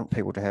I want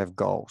people to have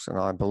goals, and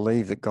I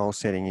believe that goal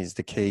setting is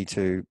the key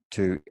to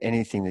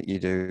anything that you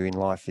do in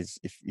life. Is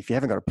if you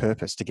haven't got a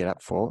purpose to get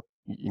up for,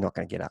 you're not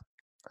going to get up.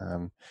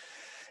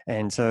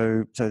 And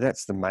so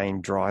that's the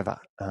main driver.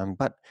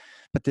 But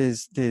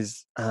there's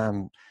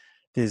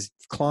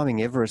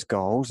climbing Everest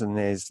goals, and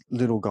there's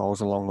little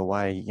goals along the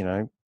way. You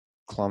know,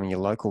 climbing your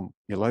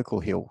local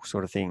hill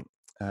sort of thing.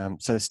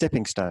 So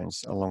stepping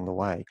stones along the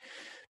way.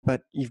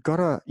 But you've got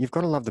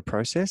to love the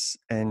process,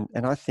 and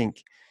I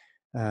think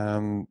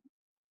for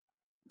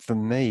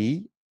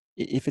me,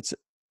 if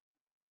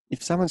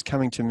someone's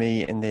coming to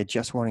me and they're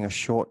just wanting a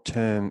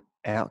short-term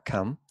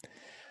outcome,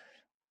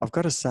 I've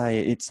got to say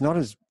it's not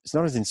as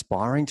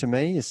inspiring to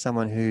me as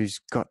someone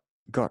who's got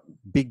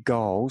big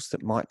goals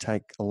that might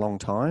take a long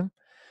time,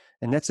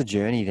 and that's a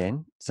journey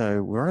then.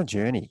 So we're on a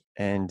journey,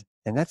 and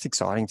that's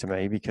exciting to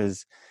me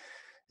because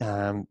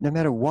no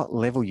matter what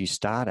level you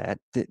start at,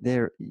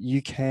 there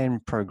you can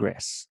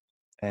progress,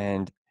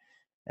 and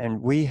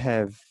we've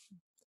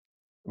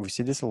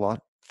said this a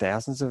lot.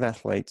 Thousands of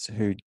athletes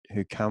who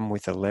come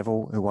with a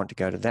level, who want to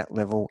go to that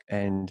level,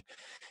 and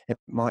it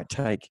might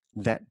take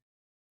that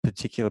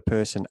particular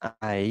person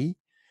A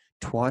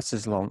twice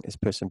as long as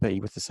person B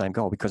with the same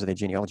goal because of their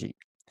genealogy.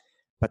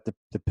 But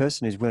the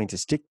person who's willing to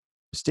stick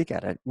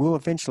at it will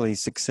eventually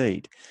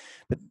succeed.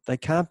 But they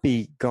can't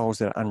be goals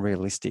that are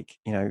unrealistic.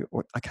 You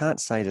know, I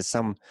can't say to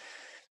some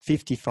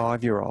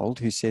 55-year-old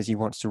who says he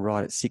wants to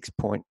ride at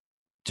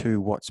 6.2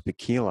 watts per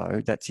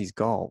kilo, that's his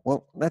goal.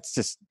 Well, that's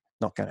just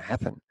not going to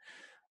happen.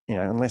 You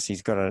know, unless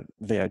he's got a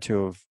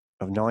VO2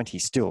 of 90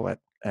 still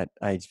at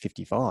age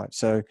 55.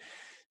 So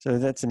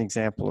that's an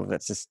example of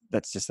that's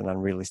just an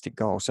unrealistic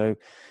goal. So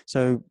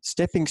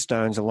stepping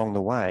stones along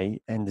the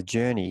way and the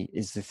journey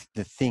is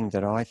the thing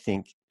that I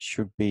think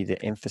should be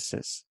the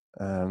emphasis.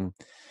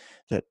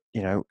 That,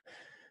 you know,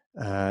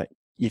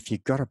 if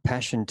you've got a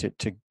passion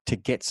to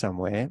get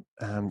somewhere,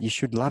 you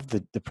should love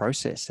the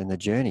process and the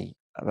journey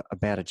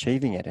about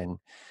achieving it,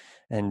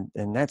 and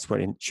that's what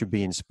should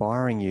be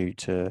inspiring you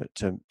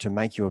to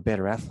make you a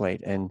better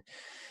athlete.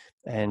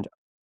 And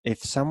if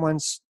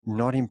someone's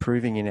not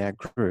improving in our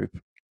group,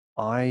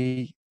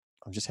 I've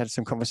just had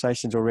some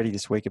conversations already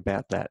this week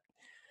about that.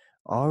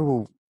 I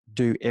will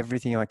do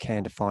everything I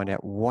can to find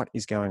out what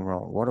is going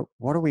wrong.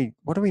 What are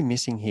we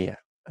missing here?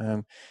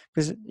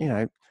 Because you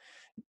know,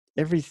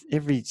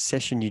 every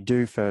session you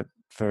do for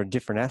a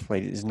different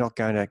athlete is not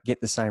going to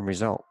get the same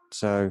result.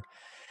 So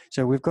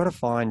we've got to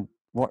find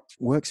what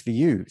works for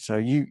you. So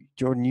you,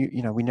 Jordan,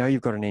 you know, we know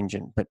you've got an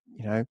engine, but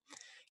you know,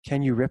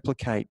 can you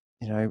replicate,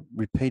 you know,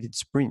 repeated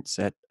sprints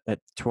at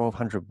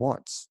 1200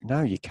 watts?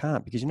 No, you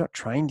can't, because you're not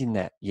trained in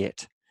that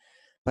yet.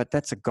 But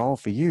that's a goal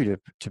for you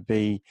to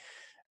be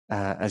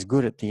as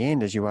good at the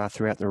end as you are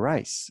throughout the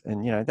race.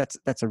 And you know,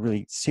 that's a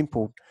really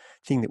simple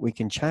thing that we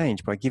can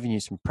change by giving you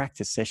some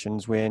practice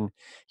sessions when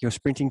you're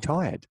sprinting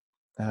tired.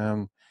 You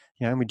know,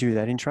 and we do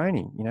that in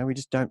training. You know, we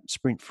just don't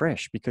sprint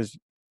fresh, because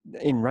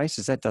in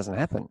races that doesn't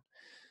happen.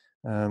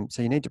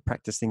 So you need to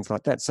practice things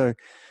like that. So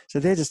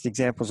they're just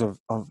examples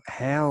of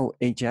how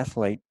each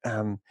athlete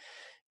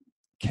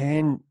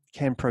can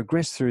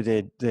progress through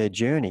their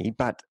journey,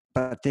 but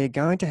they're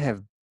going to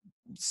have,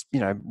 you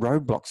know,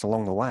 roadblocks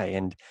along the way,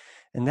 and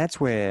that's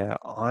where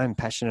I'm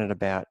passionate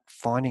about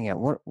finding out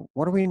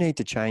what do we need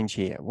to change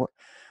here.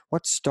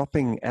 What's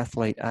stopping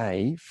athlete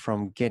A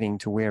from getting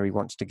to where he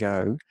wants to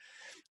go?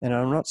 And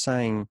I'm not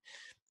saying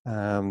you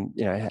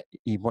know,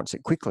 he wants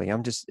it quickly.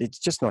 It's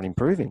just not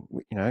improving.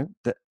 You know,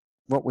 that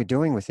what we're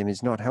doing with him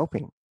is not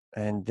helping,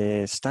 and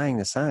they're staying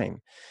the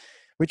same,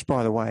 which,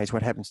 by the way, is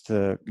what happens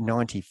to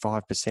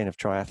 95% of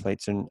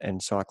triathletes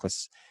and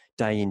cyclists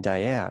day in,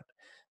 day out.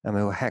 I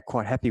mean, we're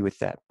quite happy with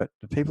that. But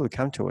the people who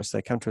come to us,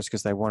 they come to us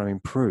because they want to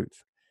improve.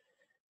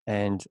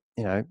 And,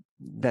 you know,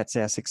 that's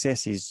our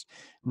success, is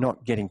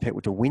not getting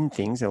people to win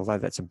things, although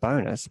that's a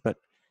bonus, but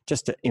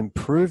just to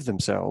improve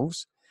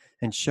themselves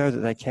and show that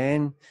they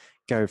can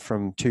go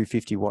from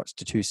 250 watts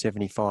to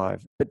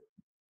 275. But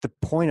the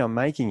point I'm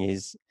making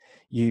is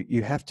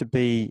you have to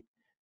be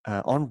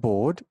on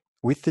board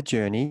with the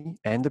journey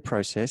and the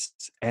process,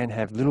 and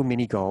have little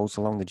mini goals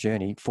along the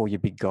journey for your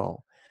big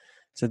goal.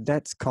 So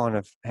that's kind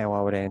of how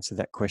I would answer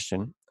that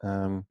question.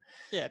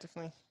 Yeah,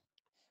 definitely.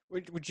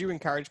 Would you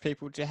encourage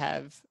people to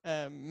have,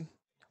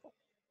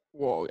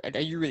 well, are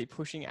you really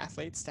pushing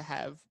athletes to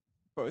have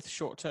both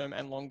short-term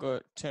and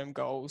longer-term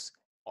goals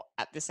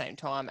at the same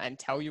time and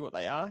tell you what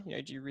they are? You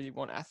know, do you really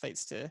want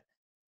athletes to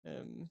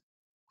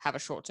have a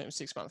short-term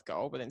 6-month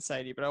goal, but then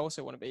say to you, but I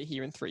also want to be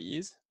here in 3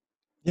 years?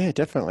 Yeah,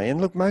 definitely.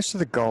 And look, most of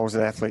the goals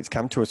that athletes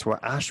come to us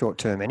are short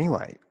term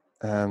anyway.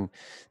 Um,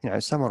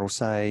 someone will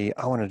say,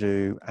 I want to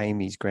do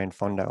Amy's Grand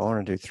Fondo, I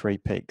want to do 3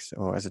 peaks,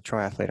 or as a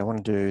triathlete, I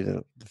want to do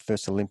the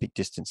first Olympic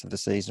distance of the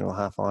season or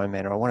half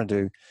Ironman, or I want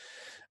to do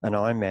an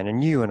Ironman.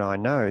 And you and I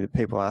know that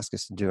people ask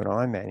us to do an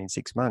Ironman in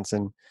 6 months,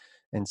 and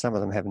some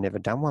of them have never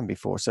done one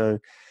before. So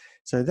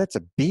that's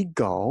a big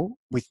goal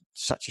with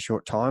such a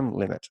short time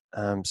limit.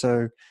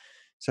 So,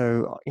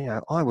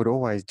 I would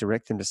always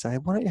direct them to say,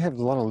 why don't you have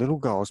a lot of little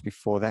goals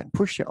before that?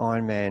 Push your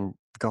Ironman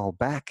goal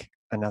back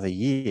another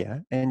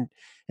year and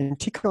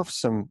tick off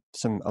some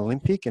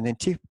Olympic, and then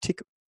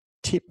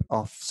tip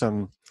off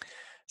some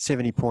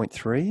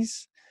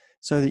 70.3s,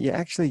 so that you're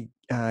actually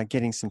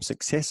getting some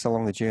success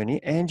along the journey,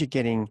 and you're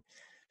getting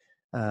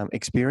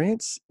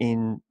experience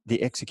in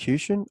the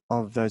execution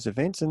of those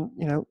events. And,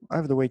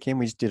 over the weekend,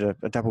 we just did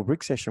a double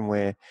brick session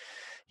where,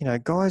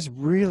 guys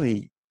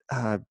really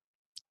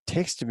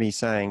texted me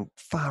saying,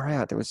 far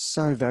out, that was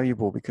so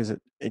valuable, because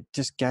it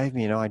just gave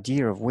me an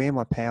idea of where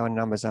my power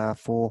numbers are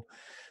for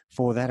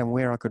that, and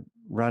where I could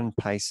run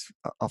pace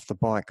off the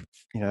bike,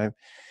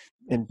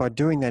 and by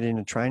doing that in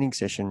a training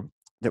session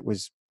that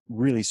was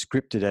really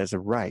scripted as a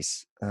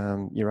race,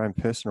 your own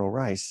personal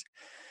race,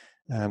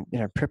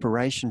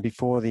 preparation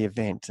before the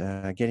event,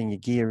 getting your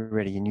gear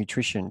ready, your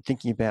nutrition,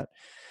 thinking about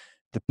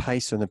the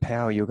pace and the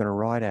power you're going to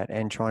ride at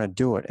and trying to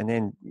do it. And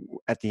then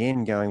at the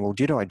end going, well,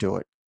 did I do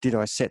it? Did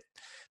I set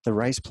the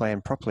race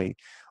plan properly?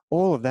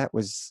 All of that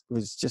was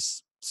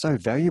just so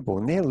valuable.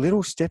 And they're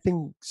little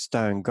stepping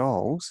stone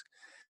goals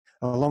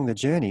along the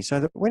journey, so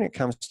that when it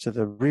comes to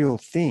the real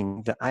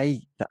thing, the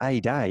A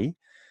day,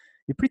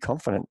 you're pretty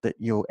confident that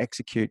you'll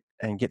execute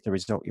and get the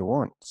result you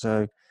want.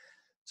 So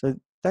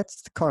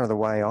that's kind of the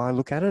way I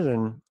look at it.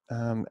 And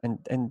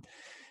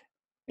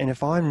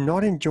if I'm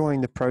not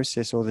enjoying the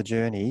process or the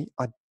journey,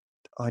 I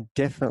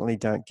definitely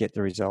don't get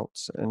the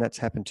results. And that's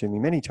happened to me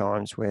many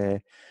times,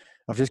 where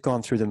I've just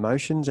gone through the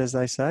motions, as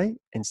they say,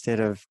 instead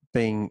of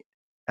being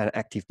an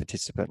active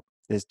participant.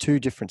 There's two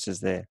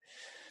differences there.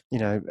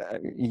 You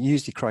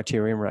use the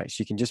criterium race.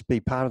 You can just be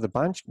part of the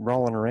bunch,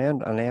 rolling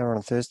around an hour on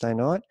a Thursday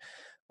night,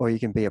 or you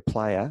can be a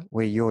player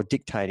where you're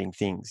dictating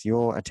things,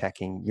 you're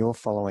attacking, you're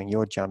following,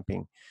 you're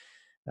jumping.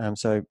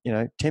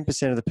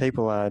 10% of the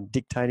people are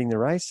dictating the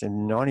race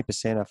and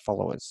 90% are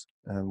followers.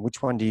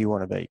 Which one do you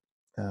want to be?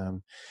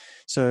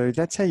 So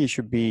that's how you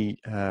should be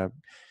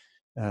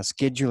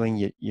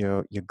scheduling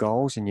your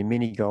goals and your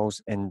mini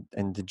goals, and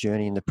the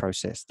journey and the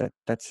process.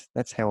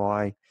 That's how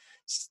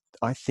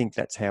I think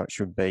that's how it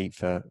should be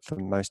for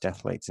most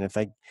athletes. And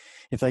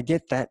if they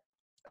get that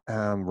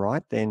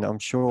right, then I'm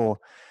sure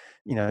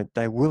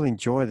they will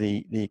enjoy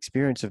the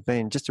experience of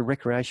being just a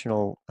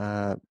recreational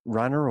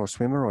runner or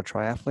swimmer or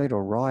triathlete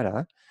or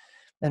rider,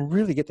 and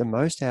really get the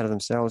most out of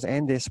themselves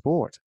and their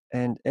sport,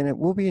 and it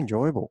will be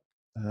enjoyable.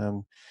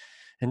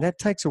 And that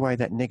takes away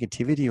that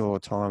negativity all the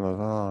time of,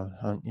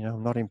 I'm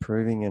not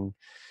improving,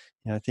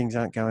 and things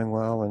aren't going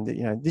well.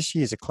 And this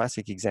year's a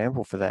classic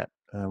example for that,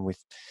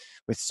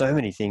 with so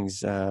many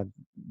things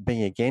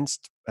being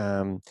against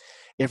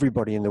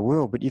everybody in the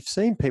world. But you've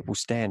seen people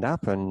stand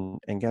up and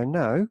go,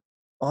 no,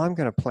 I'm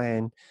going to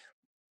plan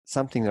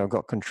something that I've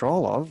got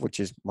control of, which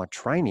is my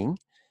training.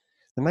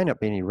 There may not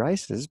be any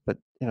races, but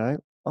I'm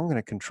going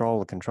to control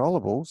the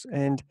controllables.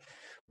 And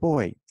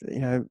boy,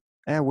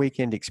 our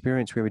weekend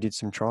experience where we did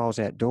some trials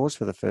outdoors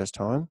for the first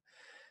time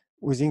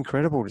was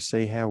incredible to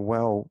see how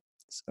well.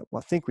 I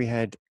think we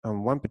had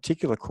on one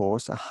particular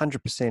course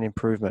 100%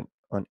 improvement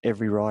on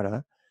every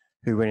rider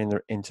who went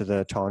into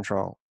the time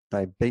trial.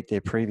 They beat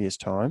their previous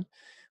time,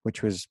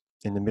 which was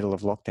in the middle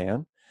of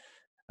lockdown.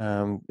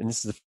 And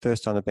this is the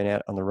first time they've been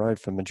out on the road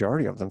for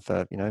majority of them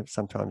for,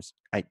 sometimes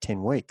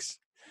 8-10 weeks.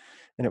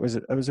 And it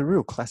was a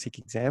real classic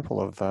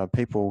example of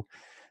people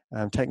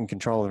taking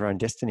control of their own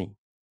destiny.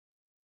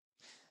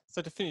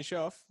 So to finish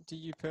off, do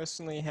you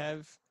personally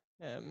have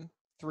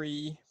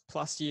 3+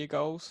 year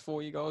goals,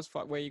 4-year goals,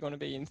 for where you're going to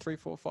be in 3,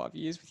 4, 5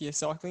 years with your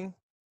cycling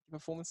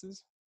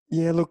performances?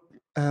 Yeah, look,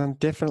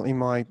 definitely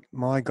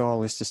my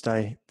goal is to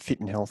stay fit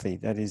and healthy.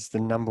 That is the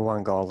number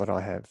one goal that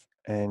I have.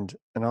 And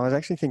I was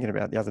actually thinking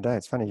about the other day.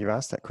 It's funny you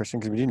asked that question,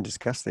 because we didn't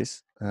discuss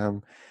this. A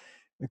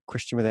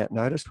question without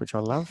notice, which I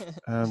love,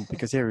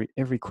 because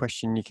every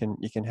question you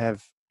can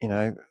have,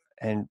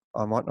 and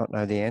I might not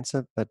know the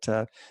answer, but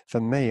for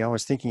me, I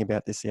was thinking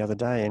about this the other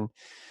day, and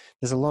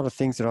there's a lot of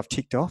things that I've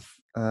ticked off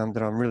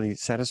that I'm really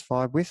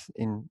satisfied with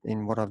in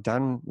what I've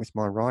done with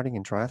my riding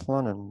and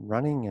triathlon and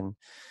running and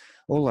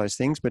all those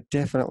things. But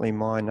definitely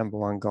my number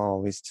one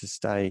goal is to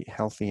stay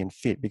healthy and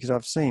fit, because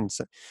I've seen,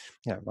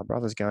 my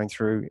brother's going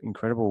through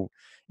incredible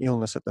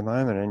illness at the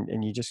moment,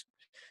 and you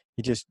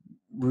just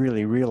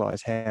really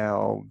realize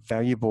how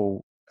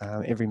valuable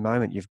every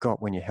moment you've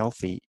got when you're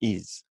healthy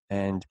is.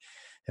 And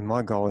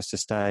my goal is to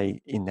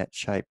stay in that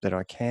shape that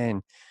I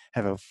can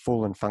have a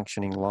full and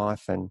functioning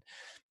life. And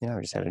I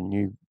just had a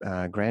new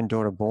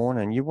granddaughter born,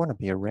 and you want to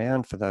be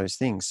around for those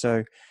things.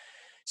 So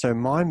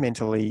my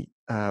mental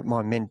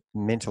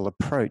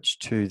approach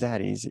to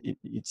that is,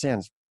 it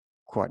sounds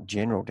quite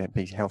general to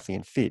be healthy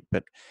and fit,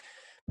 but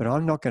but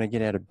I'm not going to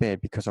get out of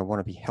bed because I want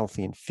to be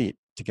healthy and fit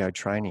to go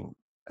training.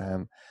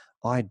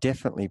 I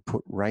definitely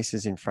put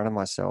races in front of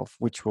myself,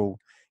 which will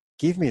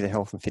give me the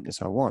health and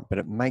fitness I want, but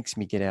it makes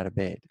me get out of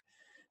bed.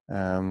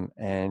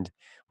 And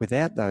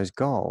without those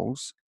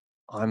goals,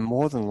 I'm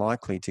more than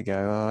likely to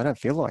go, oh, I don't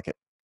feel like it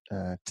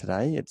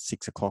today at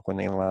 6 o'clock when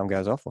the alarm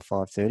goes off, or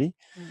 5:30.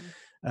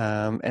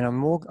 And I'm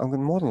more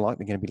than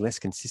likely going to be less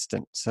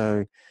consistent.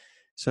 So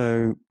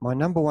my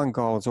number one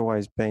goal has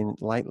always been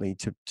lately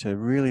to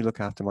really look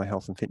after my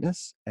health and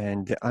fitness.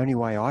 And the only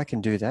way I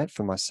can do that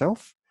for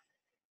myself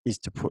is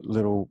to put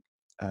little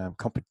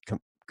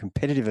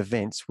competitive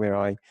events where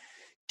I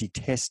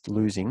detest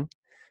losing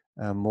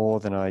more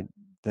than I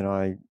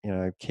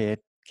care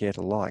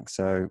to like.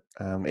 So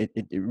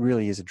it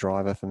really is a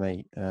driver for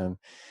me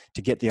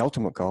to get the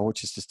ultimate goal,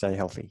 which is to stay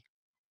healthy.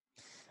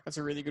 That's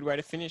a really good way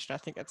to finish. And I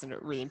think that's a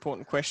really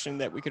important question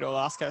that we could all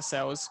ask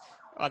ourselves,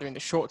 either in the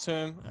short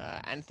term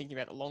and thinking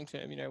about the long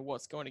term.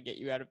 What's going to get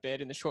you out of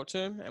bed in the short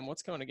term, and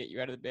what's going to get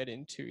you out of bed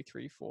in 2,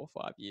 3, 4,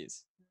 5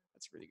 years.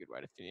 That's a really good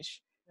way to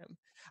finish.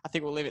 I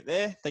think we'll leave it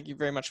there. Thank you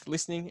very much for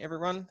listening,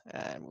 everyone.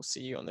 And we'll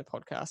see you on the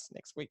podcast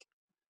next week.